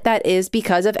I bet that is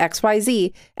because of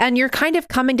XYZ. And you're kind of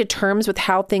coming to terms with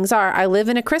how things are. I live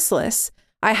in a chrysalis.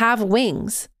 I have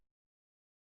wings.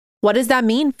 What does that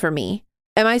mean for me?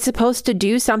 Am I supposed to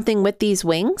do something with these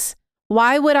wings?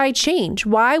 Why would I change?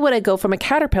 Why would I go from a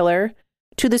caterpillar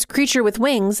to this creature with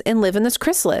wings and live in this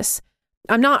chrysalis?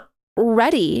 I'm not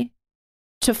ready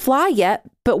to fly yet,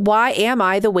 but why am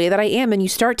I the way that I am? And you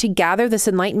start to gather this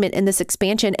enlightenment and this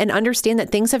expansion and understand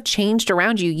that things have changed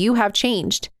around you. You have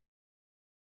changed.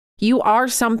 You are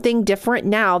something different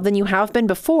now than you have been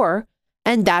before,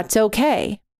 and that's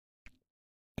okay.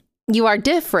 You are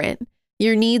different.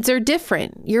 Your needs are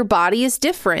different. Your body is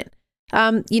different.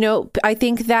 I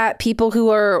think that people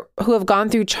who have gone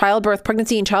through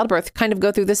pregnancy and childbirth kind of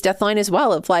go through this death line as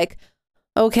well of like,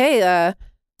 okay,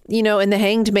 in the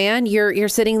Hanged Man, you're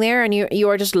sitting there and you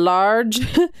are just large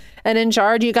and in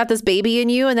charge. You got this baby in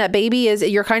you, and that baby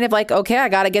you're kind of like, okay, I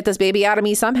got to get this baby out of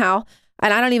me somehow.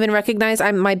 And I don't even recognize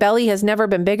my belly has never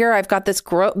been bigger. I've got this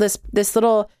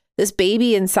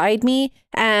baby inside me,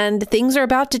 and things are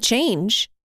about to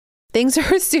change. Things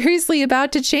are seriously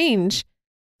about to change.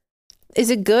 Is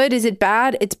it good? Is it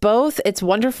bad? It's both. It's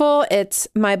wonderful.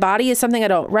 My body is something I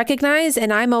don't recognize,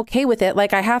 and I'm okay with it.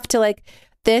 Like I have to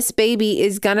this baby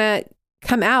is gonna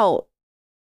come out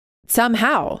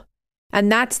somehow. And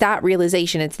that's that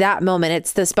realization. It's that moment.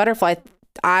 It's this butterfly.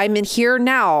 I'm in here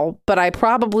now, but I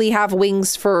probably have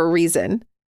wings for a reason.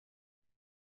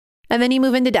 And then you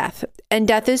move into death. And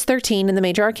death is 13 in the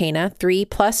major arcana. 3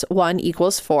 + 1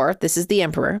 = 4. This is the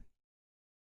emperor.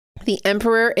 The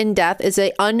emperor in death is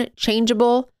a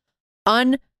unchangeable,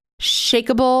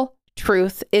 unshakable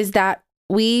truth, is that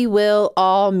we will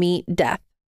all meet death.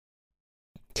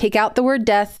 take out the word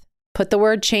death, put the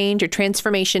word change or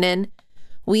transformation in.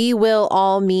 We will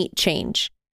all meet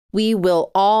change. We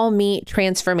will all meet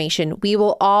transformation. We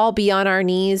will all be on our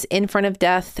knees in front of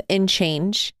death and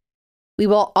change. We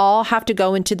will all have to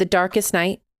go into the darkest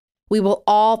night. We will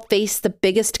all face the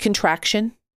biggest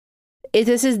contraction.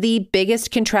 This is the biggest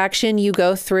contraction you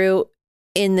go through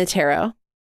in the tarot.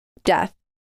 Death.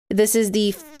 This is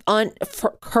the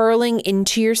curling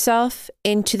into yourself,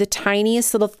 into the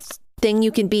tiniest little thing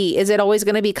you can be. Is it always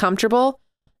going to be comfortable?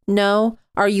 No.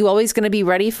 Are you always going to be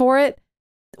ready for it?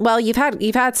 Well, you've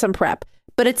had some prep,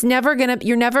 but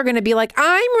you're never going to be like,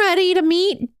 I'm ready to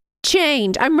meet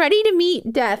change. I'm ready to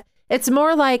meet death. It's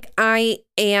more like it's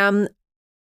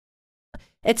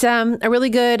a really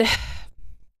good,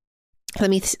 let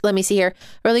me see here.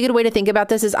 A really good way to think about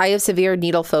this is I have severe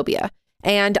needle phobia.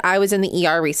 And I was in the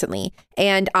ER recently,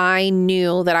 and I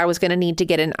knew that I was going to need to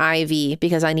get an IV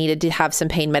because I needed to have some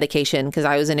pain medication because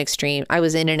I was in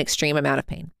an extreme amount of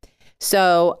pain.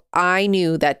 So I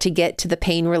knew that to get to the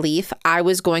pain relief, I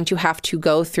was going to have to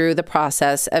go through the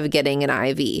process of getting an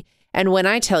IV. And when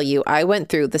I tell you I went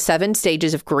through the 7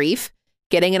 stages of grief,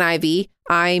 getting an IV,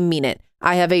 I mean it.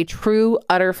 I have a true,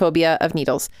 utter phobia of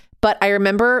needles. But I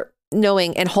remember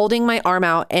knowing and holding my arm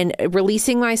out and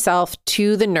releasing myself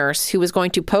to the nurse who was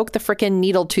going to poke the freaking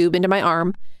needle tube into my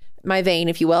arm, my vein,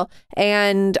 if you will.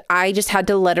 And I just had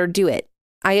to let her do it.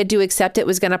 I had to accept it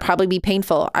was going to probably be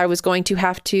painful. I was going to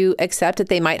have to accept that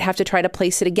they might have to try to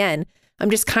place it again.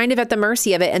 I'm just kind of at the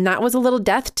mercy of it. And that was a little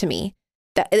death to me.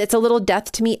 It's a little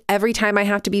death to me every time I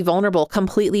have to be vulnerable,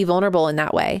 completely vulnerable in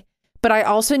that way. But I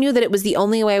also knew that it was the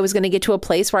only way I was going to get to a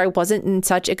place where I wasn't in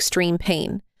such extreme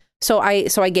pain. So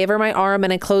I gave her my arm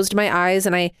and I closed my eyes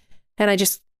and I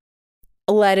just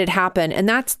let it happen. And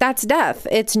that's death.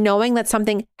 It's knowing that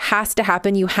something has to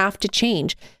happen. You have to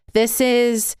change. This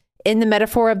is, in the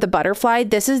metaphor of the butterfly,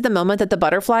 this is the moment that the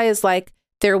butterfly is like,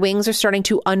 their wings are starting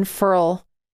to unfurl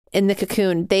in the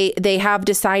cocoon. They have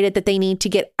decided that they need to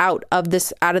get out of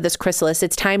this chrysalis.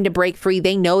 It's time to break free.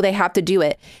 They know they have to do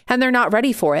it and they're not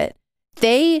ready for it.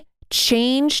 They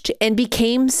changed and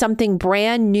became something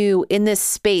brand new in this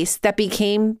space that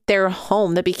became their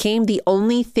home, that became the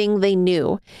only thing they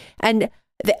knew. And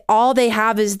all they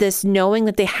have is this knowing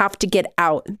that they have to get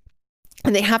out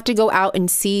and they have to go out and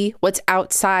see what's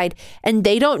outside. And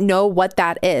they don't know what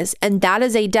that is. And that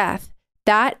is a death.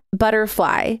 That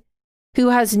butterfly who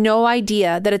has no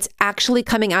idea that it's actually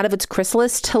coming out of its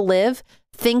chrysalis to live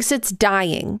thinks it's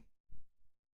dying.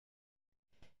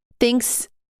 Thinks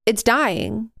it's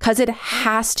dying because it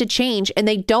has to change and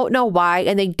they don't know why,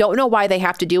 and they don't know why they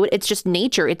have to do it. It's just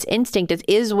nature. It's instinct. It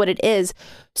is what it is.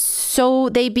 So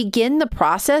they begin the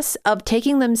process of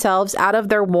taking themselves out of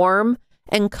their warm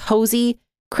and cozy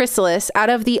chrysalis,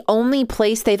 out of the only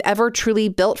place they've ever truly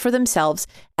built for themselves.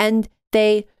 And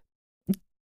they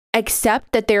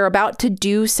accept that they're about to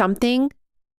do something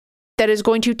that is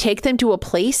going to take them to a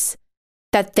place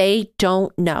that they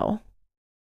don't know.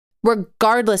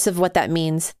 Regardless of what that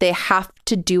means, they have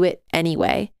to do it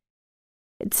anyway.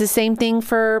 It's the same thing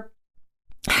for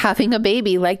having a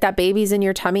baby, like that baby's in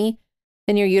your tummy,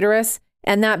 in your uterus,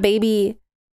 and that baby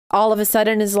all of a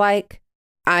sudden is like,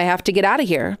 I have to get out of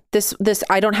here. This,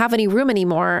 I don't have any room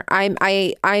anymore. I'm,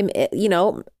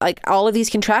 like all of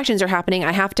these contractions are happening.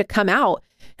 I have to come out.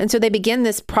 And so they begin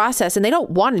this process and they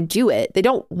don't want to do it. They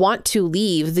don't want to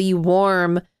leave the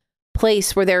warm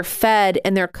place where they're fed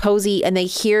and they're cozy and they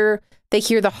hear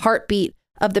the heartbeat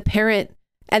of the parent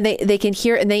and they can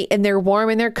hear and they're warm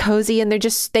and they're cozy and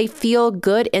they feel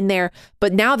good in there.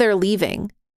 But now they're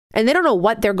leaving and they don't know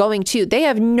what they're going to. They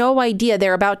have no idea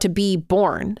they're about to be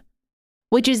born,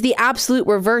 which is the absolute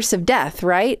reverse of death,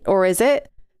 right? Or is it?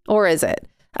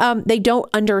 They don't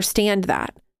understand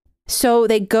that. So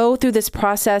they go through this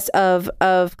process of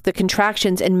the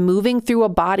contractions and moving through a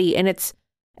body, and it's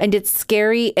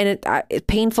scary and it's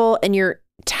painful and you're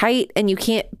tight and you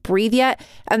can't breathe yet.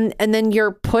 And then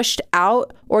you're pushed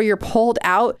out or you're pulled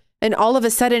out. And all of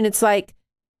a sudden it's like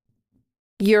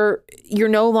you're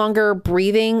no longer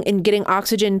breathing and getting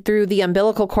oxygen through the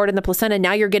umbilical cord and the placenta.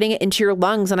 Now you're getting it into your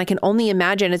lungs. And I can only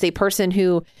imagine, as a person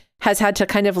who has had to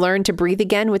kind of learn to breathe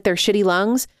again with their shitty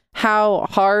lungs, how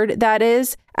hard that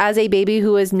is as a baby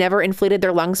who has never inflated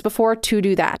their lungs before to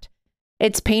do that.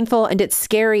 It's painful and it's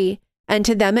scary. And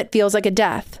to them, it feels like a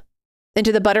death. And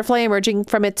to the butterfly emerging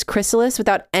from its chrysalis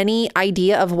without any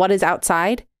idea of what is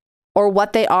outside or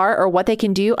what they are or what they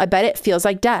can do, I bet it feels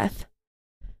like death.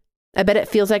 I bet it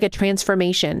feels like a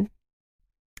transformation.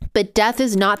 But death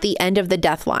is not the end of the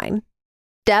death line.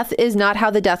 Death is not how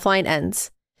the death line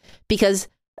ends, because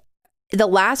the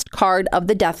last card of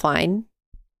the death line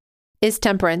is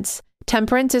Temperance.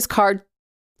 Temperance is card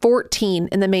 14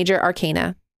 in the major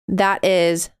arcana. That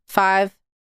is 5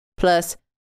 plus,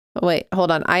 wait,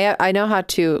 hold on. I know how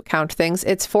to count things.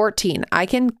 It's 14. I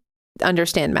can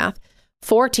understand math.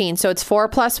 14. So it's 4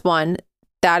 plus 1.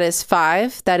 That is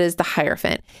 5. That is the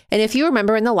Hierophant. And if you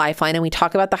remember in the Lifeline and we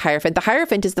talk about the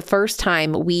Hierophant is the first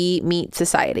time we meet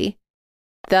society.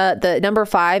 The number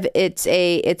 5, it's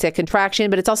a contraction,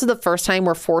 but it's also the first time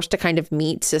we're forced to kind of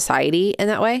meet society in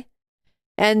that way.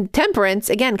 And Temperance,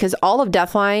 again, because all of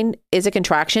Deathline is a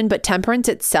contraction, but Temperance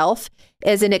itself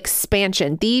is an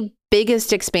expansion, the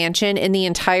biggest expansion in the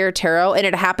entire tarot. And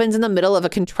it happens in the middle of a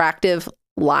contractive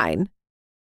line,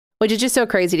 which is just so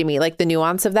crazy to me, like the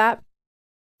nuance of that.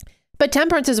 But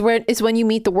Temperance is when you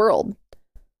meet the world.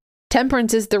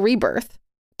 Temperance is the rebirth.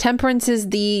 Temperance is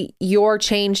you're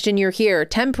changed and you're here.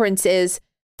 Temperance is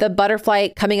the butterfly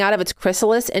coming out of its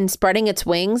chrysalis and spreading its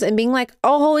wings and being like,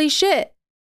 oh, holy shit.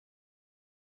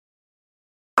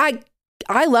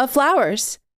 I love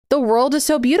flowers. The world is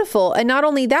so beautiful. And not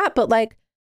only that, but like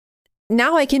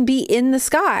now I can be in the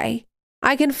sky.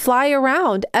 I can fly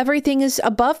around. Everything is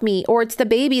above me. Or it's the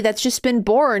baby that's just been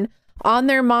born on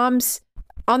their mom's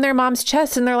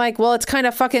chest. And they're like, well, it's kind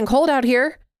of fucking cold out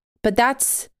here. But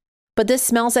this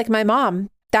smells like my mom.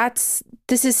 This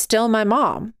is still my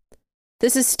mom.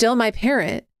 This is still my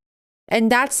parent.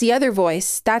 And that's the other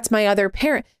voice. That's my other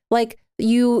parent. Like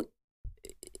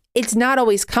it's not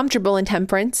always comfortable in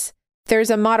Temperance. There's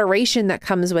a moderation that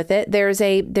comes with it. There's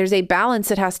a balance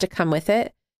that has to come with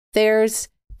it. There's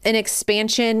an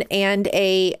expansion and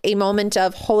a moment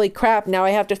of, holy crap, now I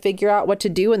have to figure out what to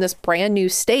do in this brand new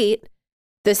state,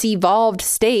 this evolved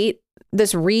state,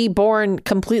 this reborn,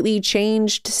 completely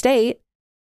changed state.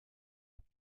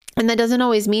 And that doesn't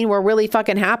always mean we're really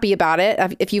fucking happy about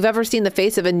it. If you've ever seen the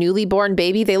face of a newly born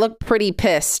baby, they look pretty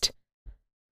pissed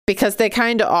because they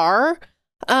kind of are.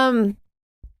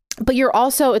 But you're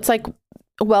also, it's like,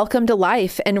 welcome to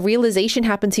life, and realization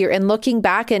happens here. And looking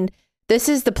back, and this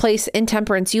is the place in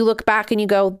Temperance, you look back and you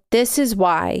go, this is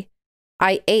why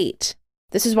I ate.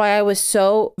 This is why I was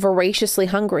so voraciously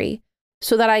hungry,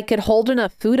 so that I could hold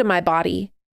enough food in my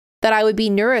body, that I would be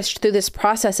nourished through this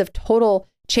process of total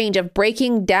change, of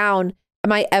breaking down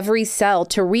my every cell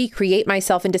to recreate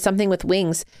myself into something with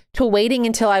wings, to waiting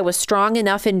until I was strong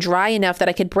enough and dry enough that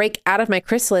I could break out of my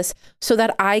chrysalis so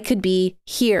that I could be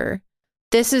here.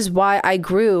 This is why I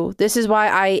grew. This is why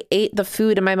I ate the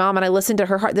food of my mom and I listened to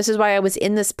her heart. This is why I was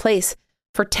in this place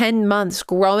for 10 months,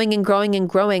 growing and growing and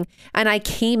growing. And I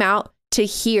came out to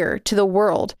here, to the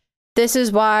world. This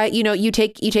is why, you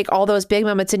take all those big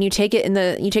moments and you take it in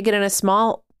a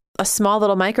small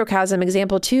little microcosm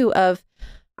example too of,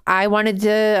 I wanted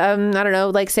to, I don't know,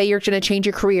 like say you're going to change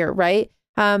your career, right?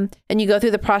 And you go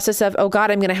through the process of, oh God,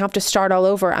 I'm going to have to start all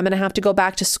over. I'm going to have to go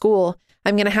back to school.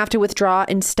 I'm going to have to withdraw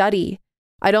and study.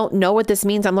 I don't know what this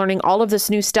means. I'm learning all of this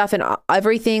new stuff, and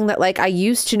everything that like I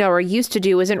used to know or used to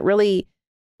do isn't really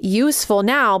useful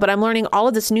now, but I'm learning all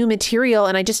of this new material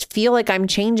and I just feel like I'm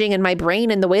changing, and my brain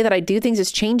and the way that I do things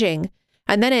is changing.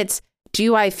 And then it's,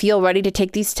 do I feel ready to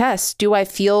take these tests? Do I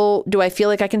feel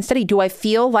like I can study? Do I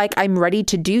feel like I'm ready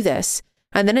to do this?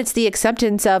 And then it's the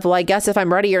acceptance of, well, I guess if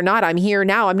I'm ready or not, I'm here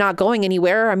now. I'm not going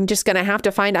anywhere. I'm just going to have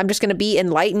to I'm just going to be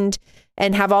enlightened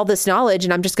and have all this knowledge,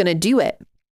 and I'm just going to do it.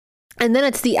 And then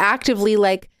it's the actively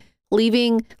like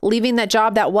leaving that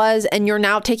job that was, and you're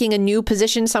now taking a new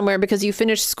position somewhere because you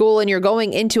finished school and you're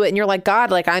going into it and you're like,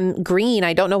 God, like I'm green.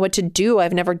 I don't know what to do.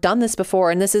 I've never done this before.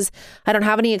 And I don't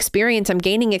have any experience. I'm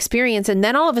gaining experience. And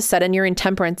then all of a sudden you're in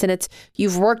Temperance, and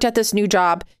you've worked at this new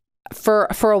job for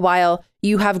a while.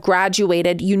 You have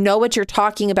graduated, you know what you're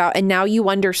talking about. And now you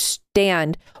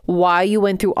understand why you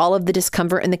went through all of the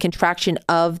discomfort and the contraction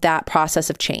of that process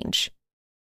of change.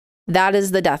 That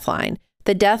is the death line.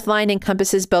 The death line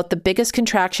encompasses both the biggest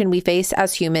contraction we face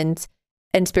as humans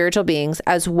and spiritual beings,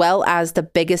 as well as the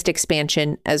biggest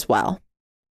expansion as well.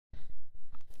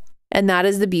 And that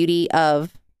is the beauty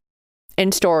of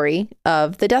and story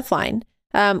of the death line.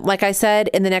 Like I said,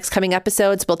 in the next coming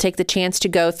episodes, we'll take the chance to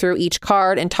go through each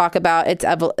card and talk about its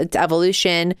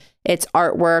evolution, its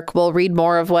artwork. We'll read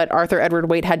more of what Arthur Edward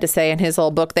Waite had to say in his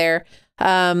little book there.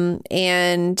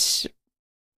 And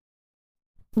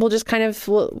we'll just kind of,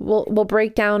 we'll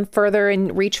break down further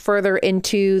and reach further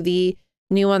into the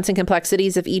nuance and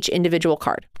complexities of each individual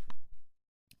card.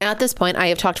 At this point, I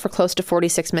have talked for close to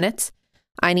 46 minutes.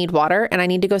 I need water, and I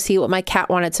need to go see what my cat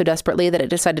wanted so desperately that it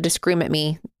decided to scream at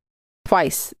me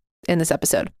twice in this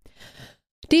episode.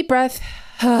 Deep breath.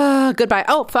 Goodbye.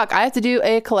 Oh, fuck. I have to do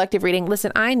a collective reading.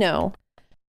 Listen, I know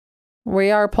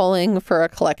we are pulling for a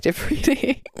collective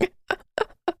reading.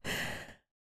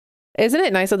 Isn't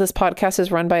it nice that this podcast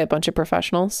is run by a bunch of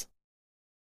professionals?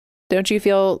 Don't you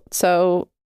feel so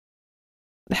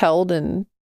held and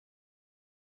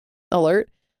alert?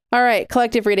 All right,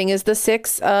 collective reading is the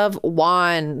Six of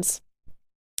Wands.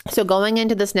 So going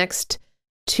into this next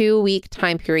 2-week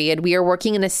time period, we are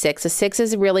working in a 6. A 6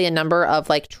 is really a number of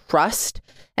like trust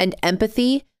and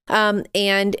empathy.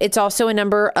 And it's also a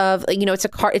number of, it's a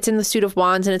card, it's in the suit of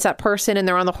wands, and it's that person and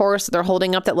they're on the horse. They're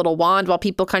holding up that little wand while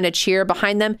people kind of cheer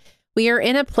behind them. We are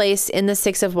in a place in the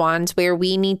 6 of Wands where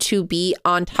we need to be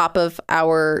on top of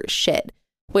our shit,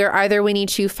 where either we need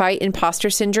to fight imposter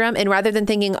syndrome, and rather than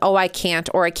thinking, oh, I can't,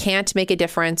 or I can't make a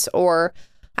difference, or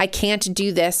I can't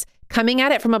do this, coming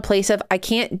at it from a place of I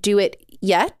can't do it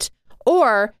yet,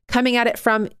 or coming at it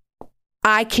from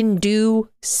I can do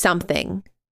something.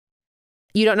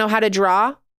 You don't know how to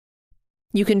draw?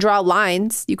 You can draw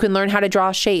lines. You can learn how to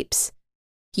draw shapes.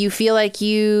 You feel like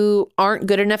you aren't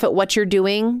good enough at what you're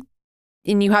doing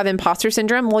and you have imposter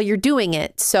syndrome? Well, you're doing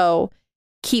it. So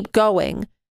keep going.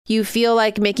 You feel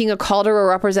like making a call to a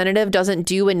representative doesn't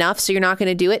do enough, so you're not going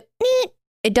to do it?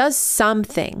 It does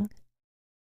something.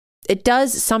 It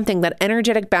does something. That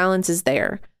energetic balance is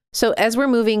there. So as we're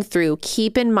moving through,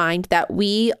 keep in mind that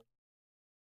we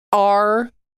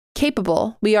are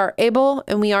capable. We are able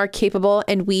and we are capable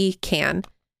and we can.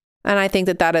 And I think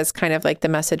that that is kind of like the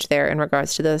message there in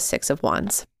regards to the 6 of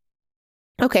Wands.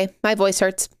 Okay, my voice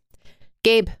hurts.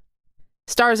 Gabe,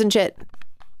 stars and shit.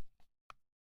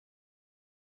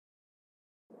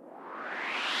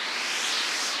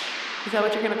 Is that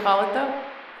what you're going to call it, though?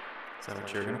 Is that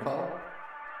what you're going to call it?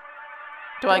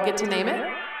 Do I get to name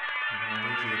it?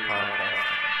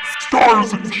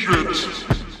 Stars and shit!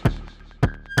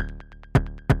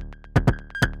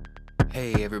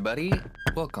 Hey everybody,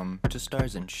 welcome to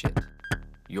Stars and Shit,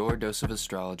 your dose of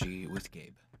astrology with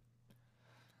Gabe.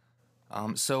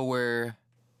 So we're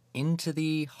into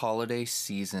the holiday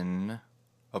season,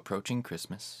 approaching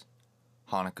Christmas.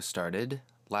 Hanukkah started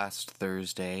last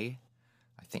Thursday,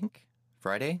 I think.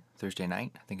 Thursday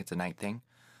night. I think it's a night thing.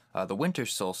 The winter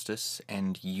solstice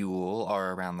and Yule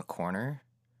are around the corner.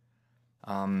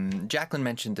 Jacqueline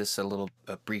mentioned this a little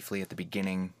briefly at the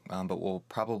beginning, but we'll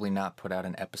probably not put out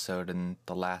an episode in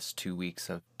the last 2 weeks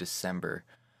of December.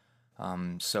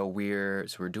 So we're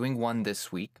doing one this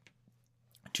week,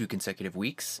 2 consecutive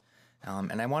weeks,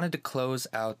 and I wanted to close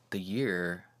out the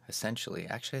year essentially.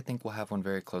 Actually, I think we'll have one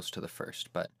very close to the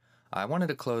first, but I wanted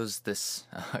to close this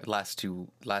last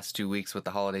two weeks with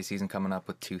the holiday season coming up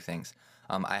with 2 things.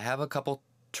 I have a couple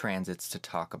transits to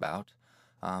talk about,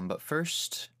 but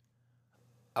first,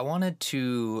 I wanted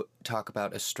to talk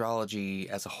about astrology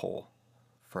as a whole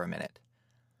for a minute.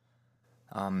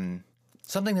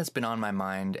 Something that's been on my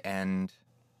mind, and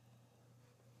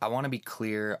I want to be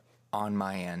clear on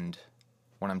my end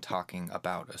when I'm talking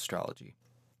about astrology.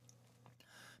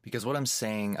 Because what I'm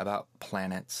saying about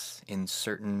planets in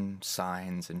certain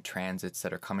signs and transits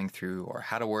that are coming through, or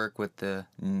how to work with the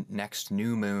next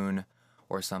new moon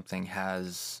or something,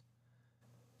 has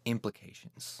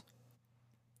implications.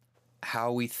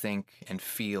 How we think and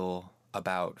feel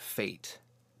about fate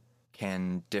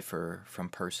can differ from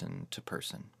person to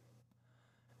person.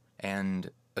 And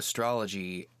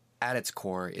astrology, at its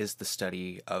core, is the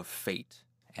study of fate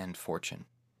and fortune.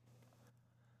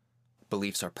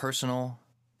 Beliefs are personal,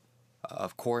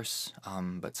 of course,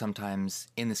 but sometimes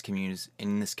in this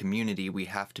community, we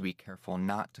have to be careful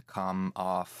not to come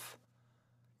off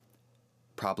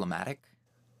problematic,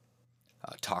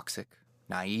 toxic,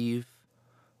 naive,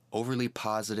 overly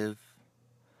positive.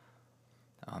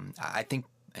 I think,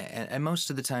 and most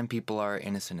of the time people are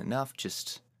innocent enough,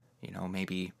 just,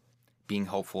 maybe being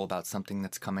hopeful about something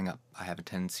that's coming up. I have a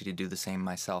tendency to do the same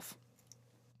myself.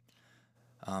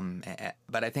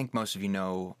 But I think most of you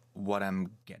know what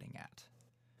I'm getting at.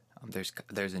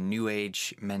 There's a new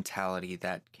age mentality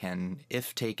that can,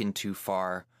 if taken too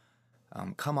far,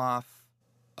 come off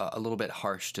a little bit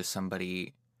harsh to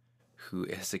somebody who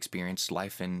has experienced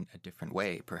life in a different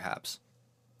way, perhaps.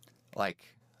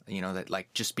 Like, that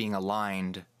just being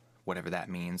aligned, whatever that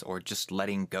means, or just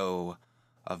letting go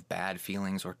of bad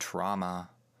feelings or trauma,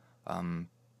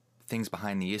 things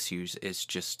behind the issues is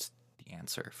just the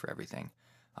answer for everything.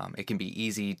 It can be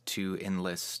easy to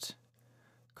enlist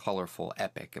colorful,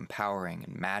 epic, empowering,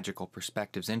 and magical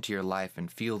perspectives into your life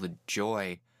and feel the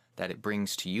joy that it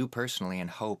brings to you personally, and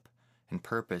hope and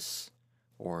purpose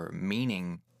or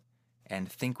meaning,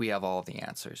 and think we have all of the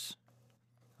answers.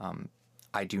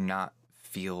 I do not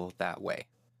feel that way,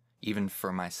 even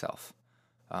for myself.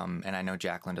 And I know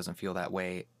Jacqueline doesn't feel that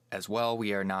way as well.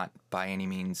 We are not by any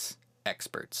means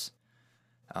experts.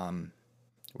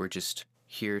 We're just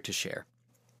here to share.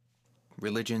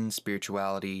 religion,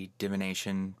 spirituality,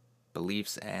 divination,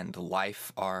 beliefs, and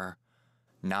life are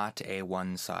not a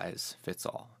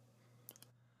one-size-fits-all.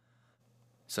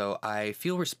 So I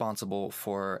feel responsible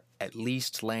for at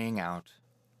least laying out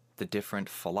the different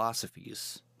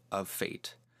philosophies of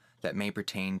fate that may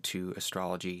pertain to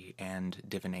astrology and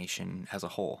divination as a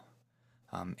whole,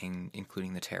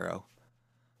 including the tarot.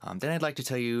 Then I'd like to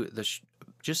tell you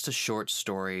just a short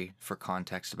story for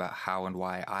context about how and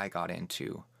why I got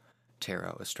into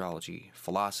tarot, astrology,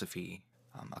 philosophy,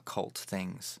 occult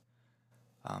things,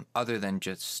 other than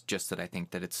just that I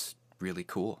think that it's really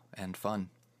cool and fun.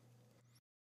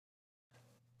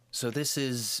 So this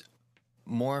is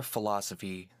more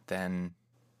philosophy than,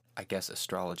 I guess,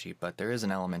 astrology, but there is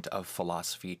an element of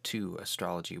philosophy to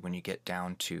astrology when you get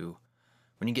down to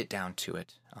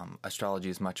it. Astrology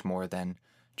is much more than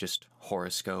just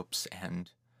horoscopes and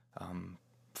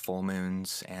full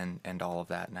moons and all of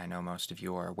that, and I know most of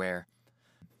you are aware.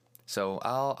 So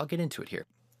I'll get into it here.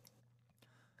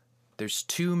 There's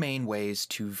two main ways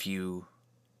to view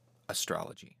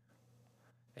astrology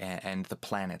and the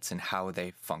planets and how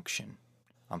they function.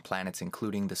 Planets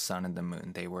including the sun and the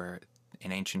moon, they were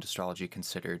in ancient astrology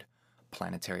considered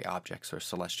planetary objects or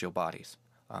celestial bodies,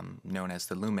 known as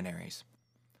the luminaries.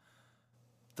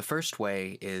 The first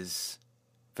way is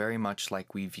very much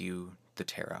like we view the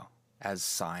tarot, as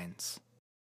signs.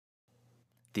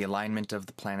 The alignment of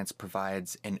the planets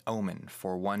provides an omen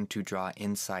for one to draw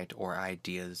insight or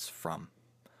ideas from.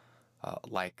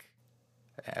 Like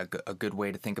a good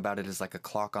way to think about it is like a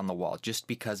clock on the wall. Just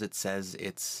because it says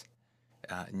it's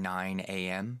 9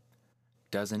 a.m.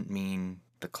 doesn't mean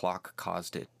the clock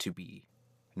caused it to be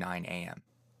 9 a.m.,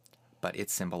 but it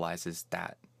symbolizes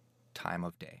that time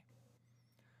of day.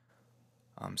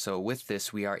 So with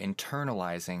this, we are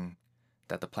internalizing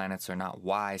that the planets are not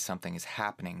why something is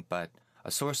happening, but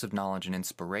a source of knowledge and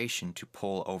inspiration to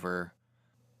pull over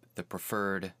the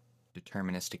preferred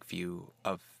deterministic view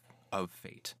of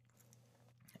fate.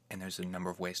 And there's a number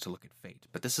of ways to look at fate,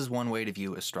 but this is one way to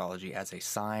view astrology, as a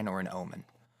sign or an omen.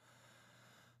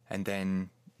 And then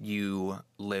you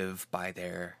live by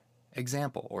their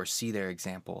example or see their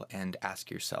example and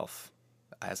ask yourself,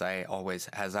 as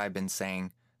I've been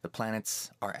saying, the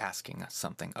planets are asking us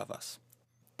something of us.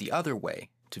 The other way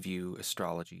to view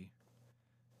astrology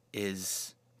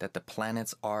is that the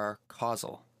planets are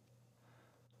causal.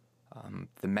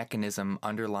 The mechanism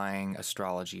underlying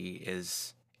astrology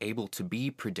is able to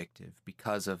be predictive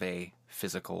because of a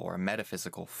physical or a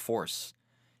metaphysical force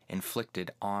inflicted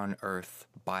on Earth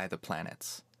by the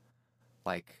planets,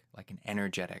 like an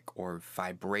energetic or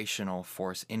vibrational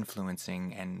force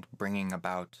influencing and bringing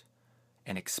about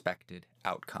an expected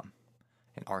outcome,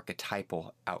 an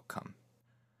archetypal outcome,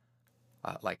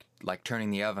 like turning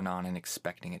the oven on and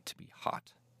expecting it to be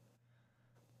hot.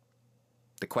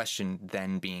 The question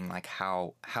then being like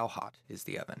how hot is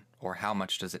the oven, or how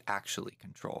much does it actually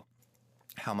control?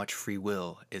 How much free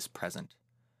will is present?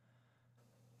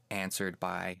 Answered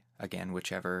by, again,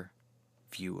 whichever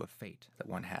view of fate that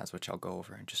one has, which I'll go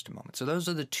over in just a moment. So those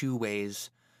are the two ways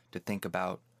to think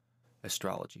about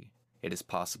astrology. It is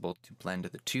possible to blend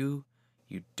the two.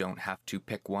 You don't have to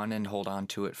pick one and hold on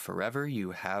to it forever.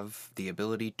 You have the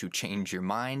ability to change your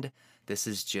mind. This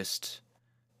is just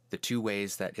the two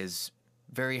ways that is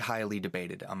very highly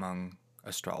debated among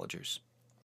astrologers.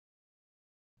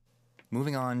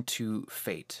 Moving on to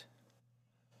fate.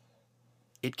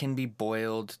 It can be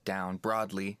boiled down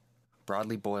broadly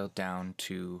boiled down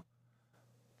to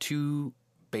two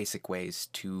basic ways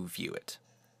to view it,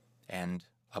 and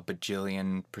a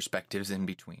bajillion perspectives in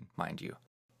between, mind you.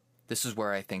 This is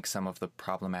where I think some of the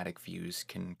problematic views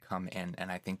can come in,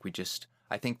 and I think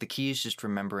the key is just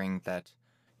remembering that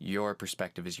your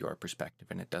perspective is your perspective,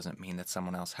 and it doesn't mean that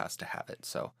someone else has to have it.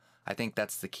 So I think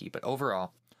that's the key. But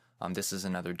overall, this is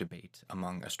another debate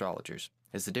among astrologers,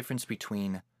 is the difference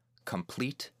between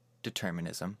complete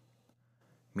determinism,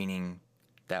 meaning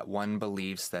that one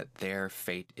believes that their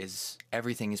fate is,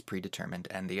 everything is predetermined,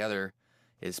 and the other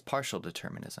is partial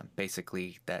determinism,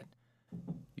 basically that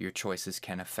your choices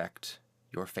can affect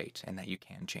your fate and that you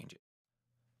can change it.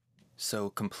 So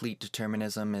complete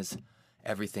determinism is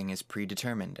everything is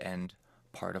predetermined and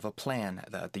part of a plan.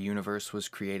 The universe was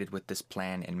created with this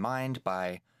plan in mind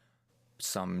by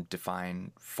some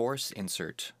defined force,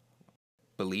 insert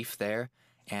belief there,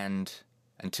 and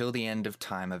until the end of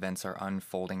time, events are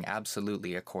unfolding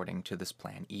absolutely according to this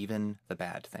plan, even the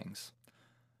bad things.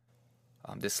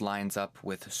 This lines up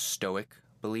with Stoic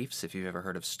beliefs. If you've ever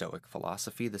heard of Stoic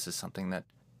philosophy, this is something that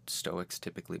Stoics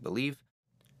typically believe,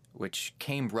 which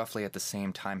came roughly at the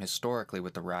same time historically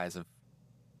with the rise of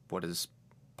what is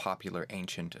popular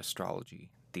ancient astrology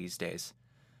these days.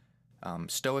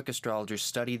 Stoic astrologers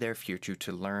study their future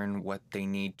to learn what they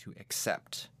need to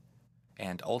accept.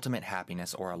 And ultimate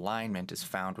happiness or alignment is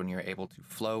found when you're able to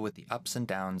flow with the ups and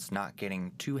downs, not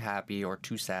getting too happy or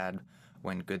too sad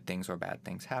when good things or bad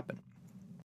things happen.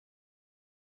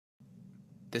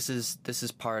 This is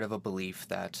part of a belief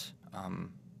that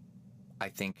I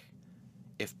think,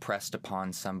 if pressed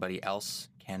upon somebody else,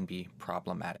 can be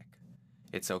problematic.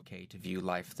 It's okay to view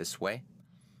life this way.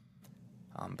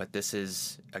 But this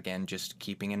is, again, just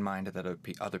keeping in mind that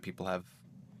other people have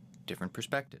different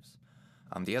perspectives.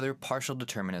 The other, partial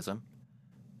determinism,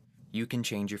 you can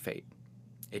change your fate.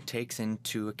 It takes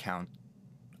into account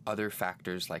other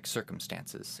factors like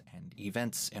circumstances and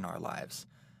events in our lives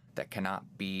that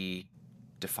cannot be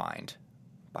defined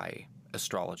by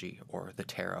astrology or the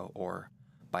tarot or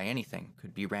by anything.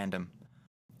 Could be random.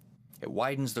 It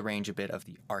widens the range a bit of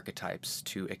the archetypes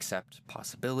to accept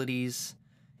possibilities,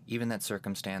 even that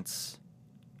circumstance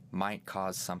might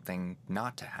cause something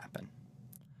not to happen.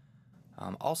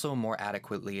 Also more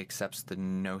adequately accepts the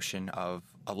notion of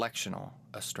electional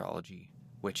astrology,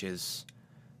 which is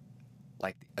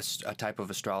like a type of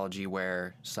astrology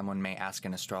where someone may ask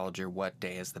an astrologer what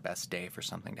day is the best day for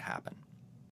something to happen.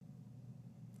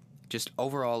 Just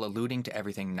overall alluding to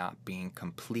everything not being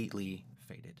completely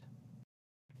fated.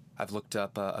 I've looked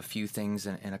up a few things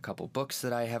in a couple books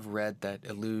that I have read that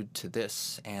allude to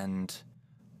this, and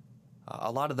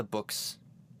a lot of the books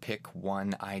pick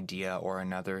one idea or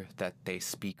another that they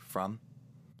speak from,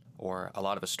 or a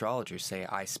lot of astrologers say,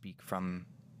 I speak from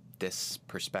this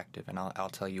perspective, and I'll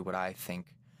tell you what I think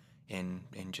in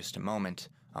just a moment.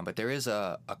 But there is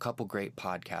a couple great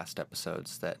podcast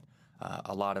episodes that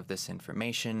a lot of this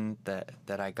information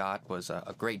that I got was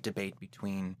a great debate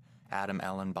between Adam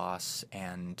Ellenboss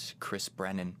and Chris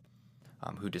Brennan,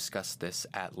 who discussed this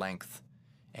at length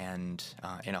and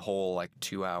in a whole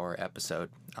 2-hour episode.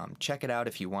 Check it out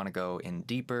if you want to go in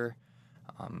deeper.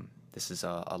 This is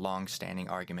a long-standing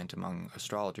argument among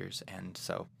astrologers, and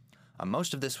so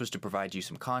most of this was to provide you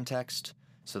some context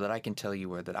so that I can tell you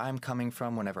where that I'm coming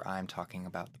from whenever I'm talking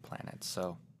about the planets.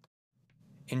 So,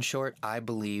 in short, I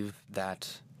believe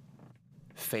that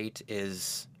fate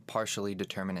is partially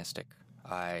deterministic.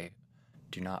 I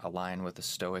do not align with the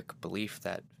Stoic belief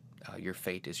that your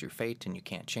fate is your fate and you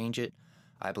can't change it.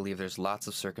 I believe there's lots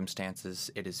of circumstances.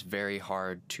 It is very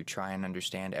hard to try and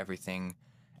understand everything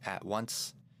at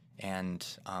once, and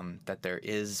that there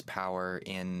is power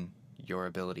in your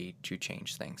ability to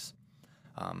change things.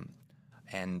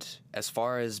 And as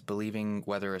far as believing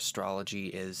whether astrology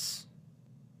is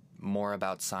more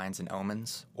about signs and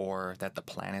omens or that the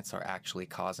planets are actually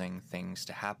causing things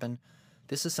to happen,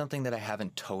 this is something that I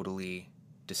haven't totally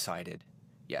decided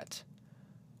yet.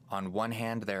 On one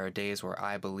hand, there are days where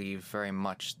I believe very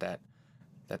much that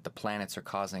the planets are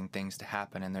causing things to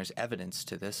happen, and there's evidence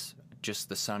to this. Just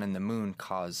the sun and the moon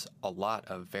cause a lot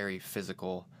of very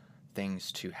physical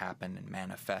things to happen and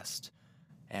manifest.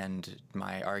 And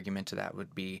my argument to that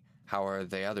would be, how are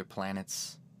the other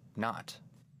planets not?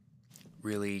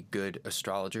 Really good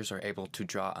astrologers are able to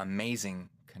draw amazing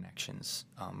connections.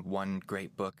 One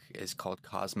great book is called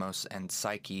Cosmos and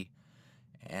Psyche,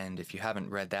 and if you haven't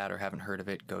read that or haven't heard of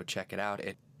it, go check it out.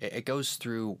 It goes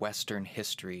through Western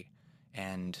history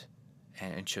and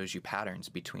shows you patterns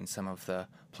between some of the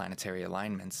planetary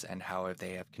alignments and how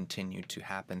they have continued to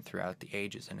happen throughout the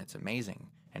ages, and it's amazing.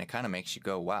 And it kind of makes you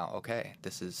go, wow, okay,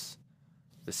 this is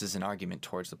an argument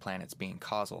towards the planets being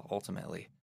causal, ultimately.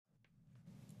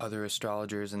 Other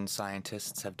astrologers and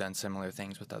scientists have done similar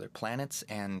things with other planets,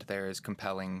 and there is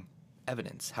compelling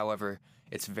evidence. However,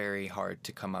 it's very hard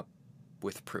to come up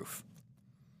with proof.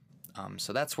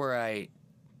 So that's where I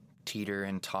teeter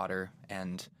and totter,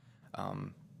 and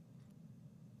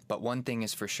but one thing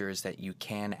is for sure is that you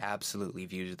can absolutely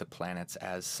view the planets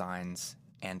as signs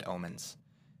and omens.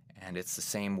 And it's the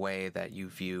same way that you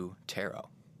view tarot,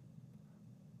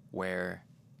 where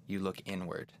you look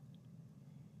inward.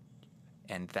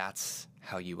 And that's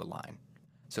how you align.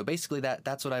 So basically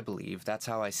that's what I believe. That's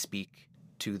how I speak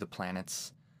to the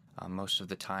planets. Most of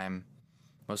the time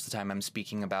I'm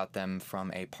speaking about them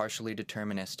from a partially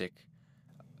deterministic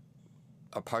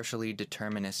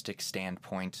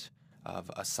standpoint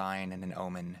of a sign and an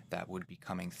omen that would be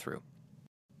coming through.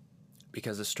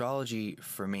 Because astrology,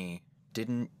 for me,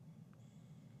 didn't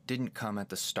come at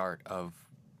the start of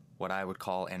what I would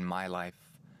call in my life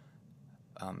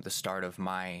the start of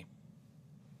my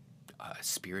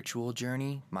spiritual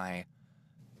journey, my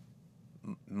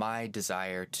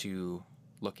desire to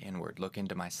look inward, look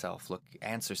into myself,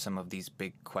 answer some of these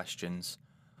big questions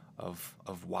of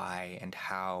why and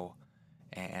how,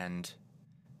 and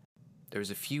there's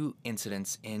a few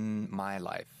incidents in my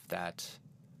life that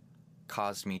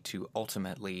caused me to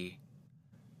ultimately,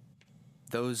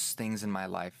 those things in my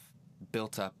life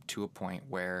built up to a point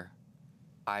where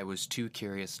I was too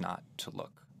curious not to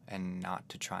look and not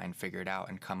to try and figure it out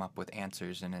and come up with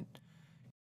answers. And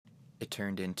it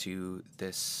turned into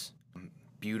this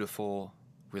beautiful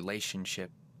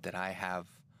relationship that I have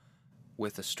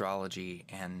with astrology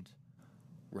and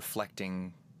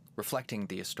reflecting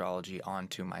the astrology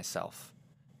onto myself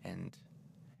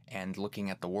and looking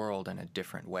at the world in a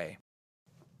different way.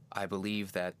 I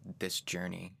believe that this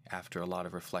journey, after a lot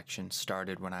of reflection,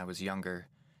 started when I was younger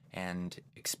and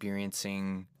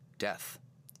experiencing death.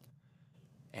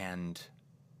 And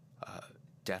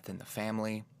death in the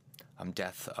family,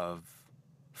 death of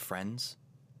friends.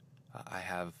 I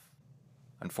have,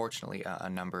 unfortunately, a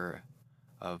number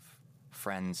of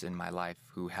friends in my life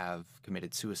who have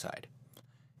committed suicide.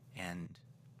 And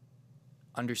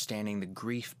understanding the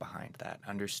grief behind that,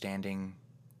 understanding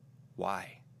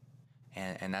why.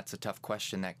 And that's a tough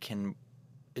question that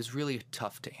is really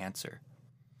tough to answer.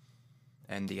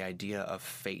 And the idea of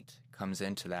fate comes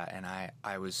into that, and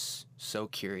I was so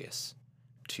curious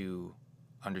to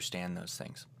understand those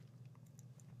things.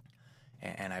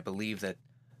 And I believe that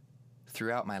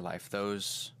throughout my life,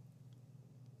 the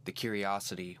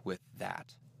curiosity with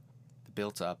that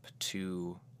built up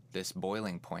to this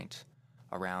boiling point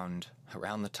around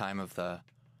the time of a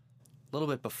little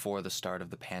bit before the start of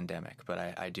the pandemic.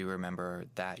 But I do remember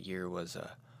that year was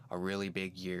a really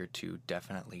big year to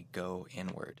definitely go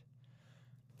inward.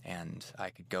 And I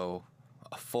could go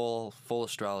a full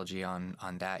astrology on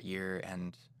that year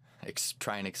and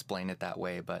try and explain it that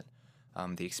way, but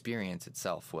the experience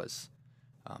itself was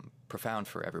profound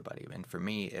for everybody, and for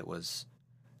me it was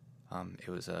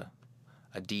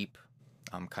a deep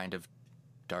kind of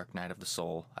dark night of the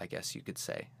soul, I guess you could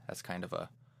say. That's kind of a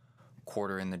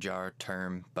quarter in the jar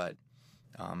term, but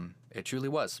it truly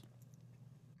was.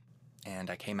 And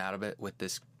I came out of it with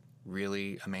this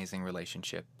really amazing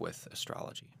relationship with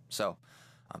astrology. So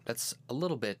that's a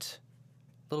little bit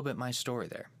my story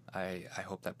there. I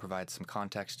hope that provides some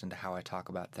context into how I talk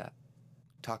about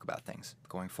things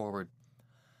going forward.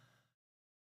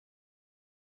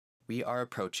 We are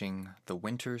approaching the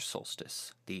winter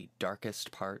solstice, the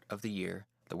darkest part of the year.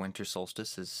 The winter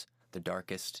solstice is the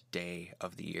darkest day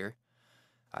of the year.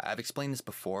 I've explained this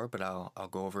before, but I'll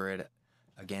go over it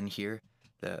again here.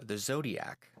 The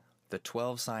zodiac, the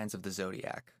 12 signs of the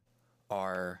zodiac,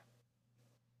 are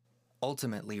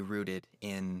ultimately rooted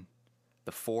in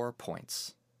the 4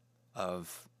 points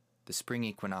of the spring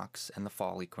equinox and the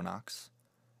fall equinox,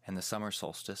 and the summer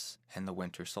solstice and the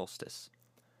winter solstice.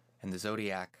 And the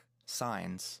zodiac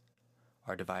signs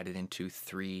are divided into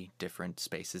 3 different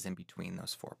spaces in between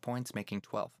those 4 points, making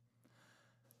 12.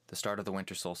 The start of the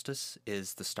winter solstice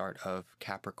is the start of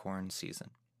Capricorn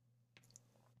season,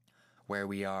 where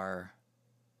we are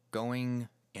going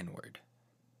inward,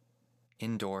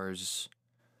 indoors,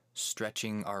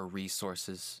 stretching our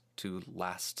resources to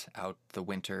last out the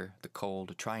winter, the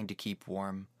cold, trying to keep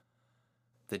warm.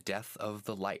 The death of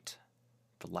the light.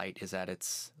 The light is at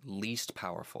its least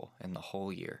powerful in the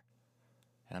whole year.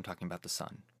 And I'm talking about the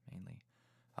sun, mainly.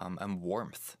 And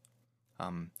warmth.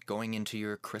 Going into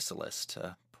your chrysalis,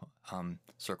 to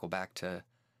circle back to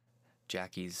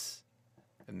Jackie's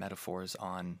metaphors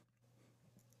on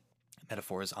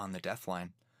the death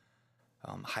line.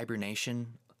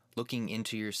 Hibernation, looking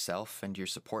into yourself and your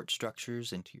support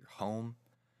structures, into your home,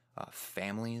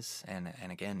 families, and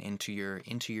again into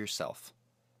yourself.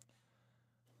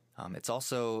 It's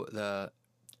also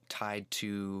tied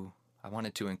to. I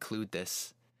wanted to include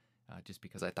this just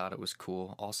because I thought it was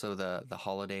cool. Also, the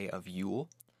holiday of Yule,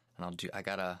 and I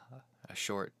got a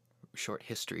short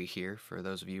history here for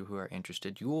those of you who are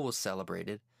interested. Yule was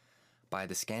celebrated by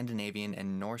the Scandinavian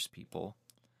and Norse people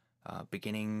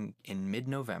beginning in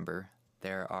mid-November.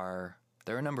 There are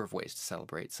a number of ways to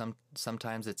celebrate.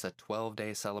 Sometimes it's a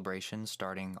 12-day celebration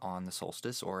starting on the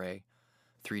solstice, or a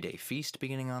 3-day feast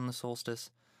beginning on the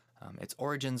solstice. Its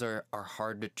origins are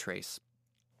hard to trace,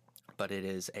 but it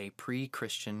is a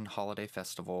pre-Christian holiday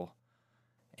festival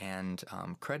and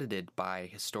credited by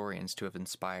historians to have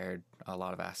inspired a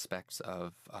lot of aspects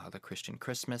of the Christian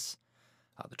Christmas.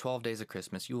 The 12 days of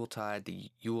Christmas, Yuletide.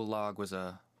 The Yule log was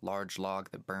a large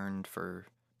log that burned for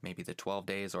maybe the 12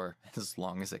 days or as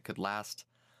long as it could last.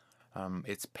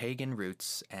 Its pagan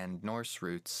roots and Norse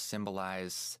roots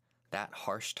symbolize that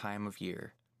harsh time of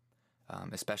year,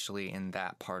 especially in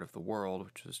that part of the world,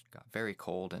 which got very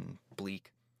cold and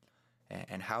bleak,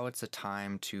 and how it's a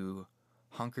time to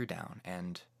hunker down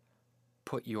and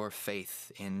put your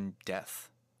faith in death,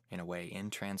 in a way, in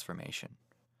transformation,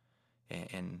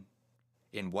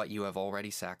 in what you have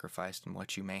already sacrificed and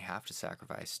what you may have to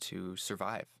sacrifice to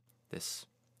survive this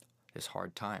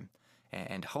hard time,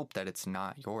 and hope that it's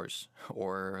not yours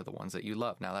or the ones that you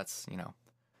love. Now that's,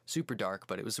 super dark,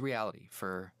 but it was the reality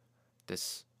for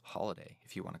this holiday,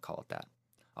 if you want to call it that.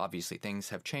 Obviously, things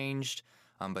have changed,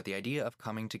 but the idea of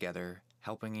coming together,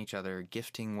 helping each other,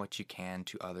 gifting what you can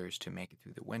to others to make it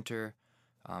through the winter,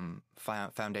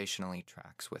 foundationally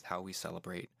tracks with how we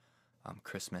celebrate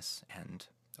Christmas and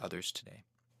others today.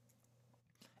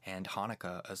 And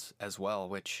Hanukkah as well,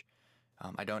 which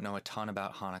I don't know a ton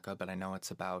about Hanukkah, but I know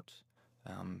it's about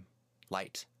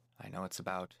light. I know it's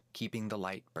about keeping the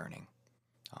light burning.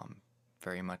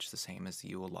 Very much the same as the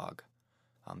Yule log.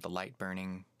 The light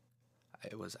burning,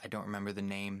 I don't remember the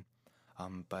name,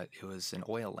 but it was an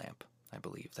oil lamp, I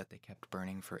believe, that they kept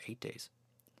burning for 8 days.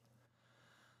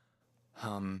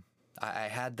 I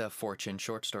had the fortune,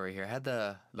 short story here, I had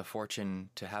the fortune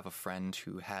to have a friend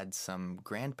who had some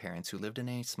grandparents who lived in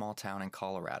a small town in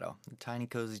Colorado, a tiny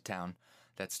cozy town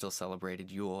that still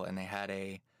celebrated Yule, and they had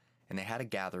a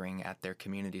gathering at their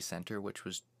community center, which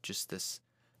was just this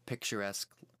picturesque,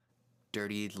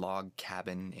 dirty log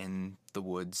cabin in the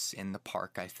woods, in the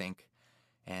park, I think.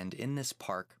 And in this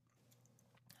park,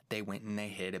 they went and they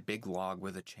hid a big log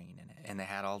with a chain in it, and they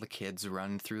had all the kids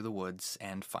run through the woods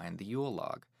and find the Yule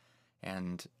log.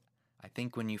 And I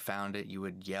think when you found it, you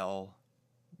would yell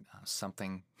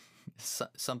something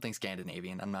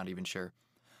Scandinavian. I'm not even sure.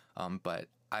 But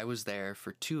I was there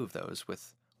for 2 of those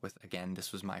with again,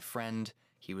 this was my friend.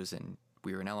 We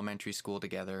were in elementary school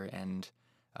together, and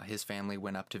his family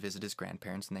went up to visit his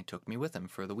grandparents, and they took me with them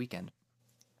for the weekend.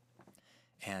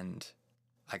 And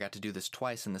I got to do this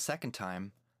twice, and the second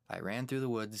time, I ran through the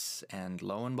woods, and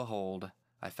lo and behold,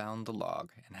 I found the log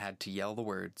and had to yell the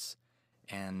words,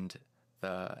 and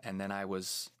then I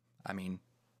was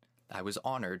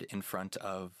honored in front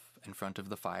of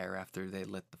the fire after they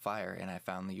lit the fire, and I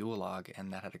found the Yule log,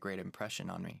 and that had a great impression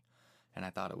on me. And I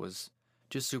thought it was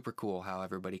just super cool how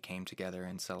everybody came together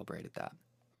and celebrated that.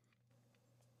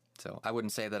 So I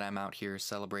wouldn't say that I'm out here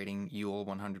celebrating Yule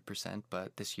 100%,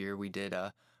 but this year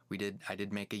I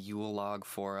did make a Yule log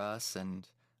for us, and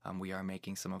we are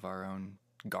making some of our own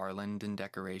garland and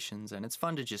decorations, and it's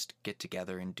fun to just get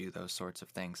together and do those sorts of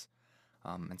things,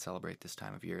 and celebrate this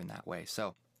time of year in that way.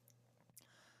 So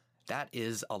that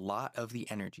is a lot of the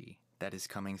energy that is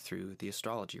coming through the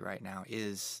astrology right now,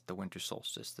 is the winter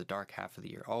solstice, the dark half of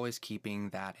the year. Always keeping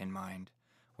that in mind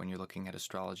when you're looking at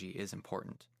astrology is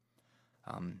important.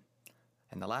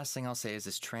 And the last thing I'll say is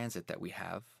this transit that we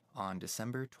have on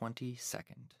December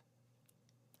 22nd.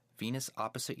 Venus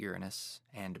opposite Uranus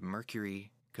and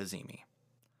Mercury cazimi.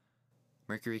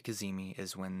 Mercury cazimi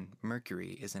is when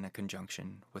Mercury is in a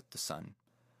conjunction with the Sun.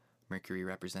 Mercury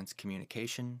represents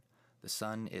communication. The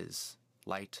Sun is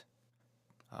light,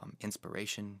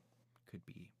 inspiration, could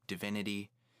be divinity,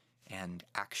 and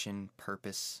action,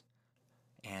 purpose.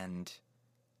 And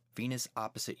Venus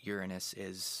opposite Uranus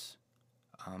is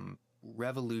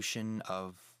revolution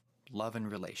of love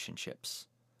and relationships.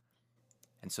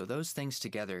 And so those things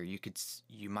together,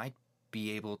 you might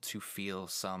be able to feel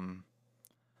some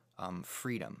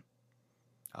freedom,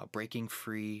 breaking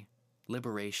free,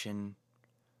 liberation,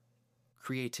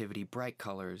 creativity, bright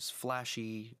colors,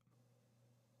 flashy,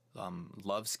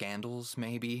 love scandals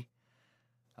maybe,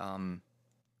 and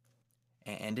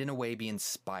in a way be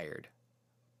inspired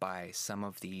by some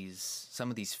of these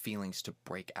feelings to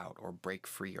break out or break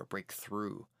free or break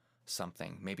through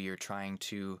something. Maybe you're trying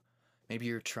to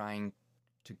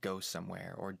go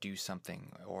somewhere or do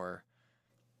something,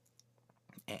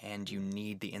 and you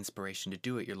need the inspiration to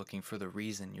do it. You're looking for the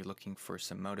reason. You're looking for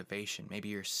some motivation. Maybe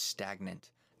you're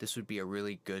stagnant. This would be a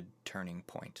really good turning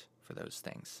point for those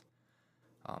things.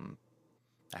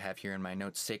 I have here in my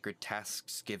notes, sacred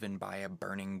tasks given by a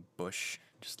burning bush.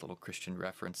 Just a little Christian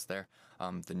reference there.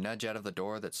 The nudge out of the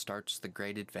door that starts the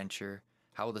great adventure.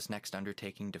 How will this next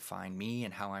undertaking define me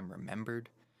and how I'm remembered?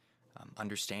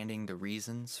 Understanding the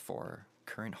reasons for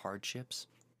current hardships.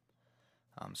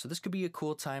 So this could be a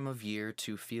cool time of year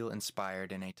to feel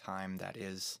inspired in a time that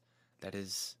is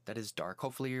dark.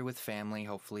 Hopefully you're with family.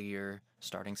 Hopefully you're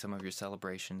starting some of your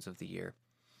celebrations of the year,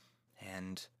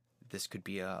 and this could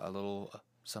be a little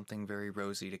something very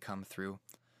rosy to come through.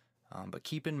 But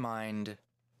keep in mind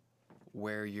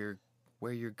where you're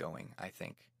going, I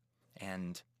think,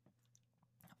 and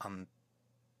I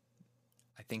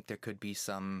think there could be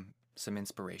some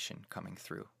inspiration coming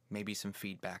through. Maybe some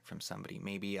feedback from somebody.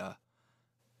 Maybe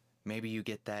you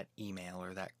get that email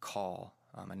or that call.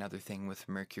 Another thing with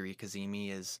Mercury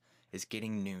cazimi is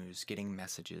getting news, getting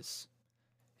messages,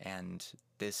 and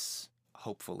this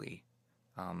hopefully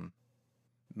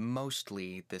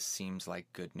mostly this seems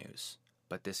like good news,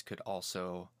 but this could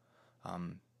also,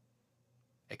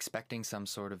 expecting some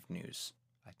sort of news,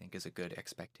 I think is a good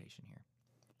expectation here.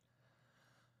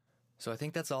 So I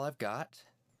think that's all I've got.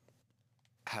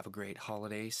 Have a great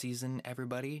holiday season,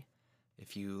 everybody.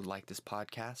 If you like this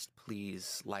podcast,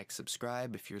 please like,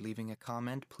 subscribe. If you're leaving a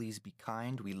comment, please be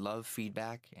kind. We love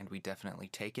feedback, and we definitely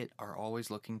take it, are always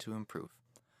looking to improve.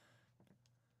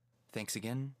 Thanks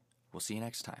again. We'll see you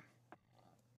next time.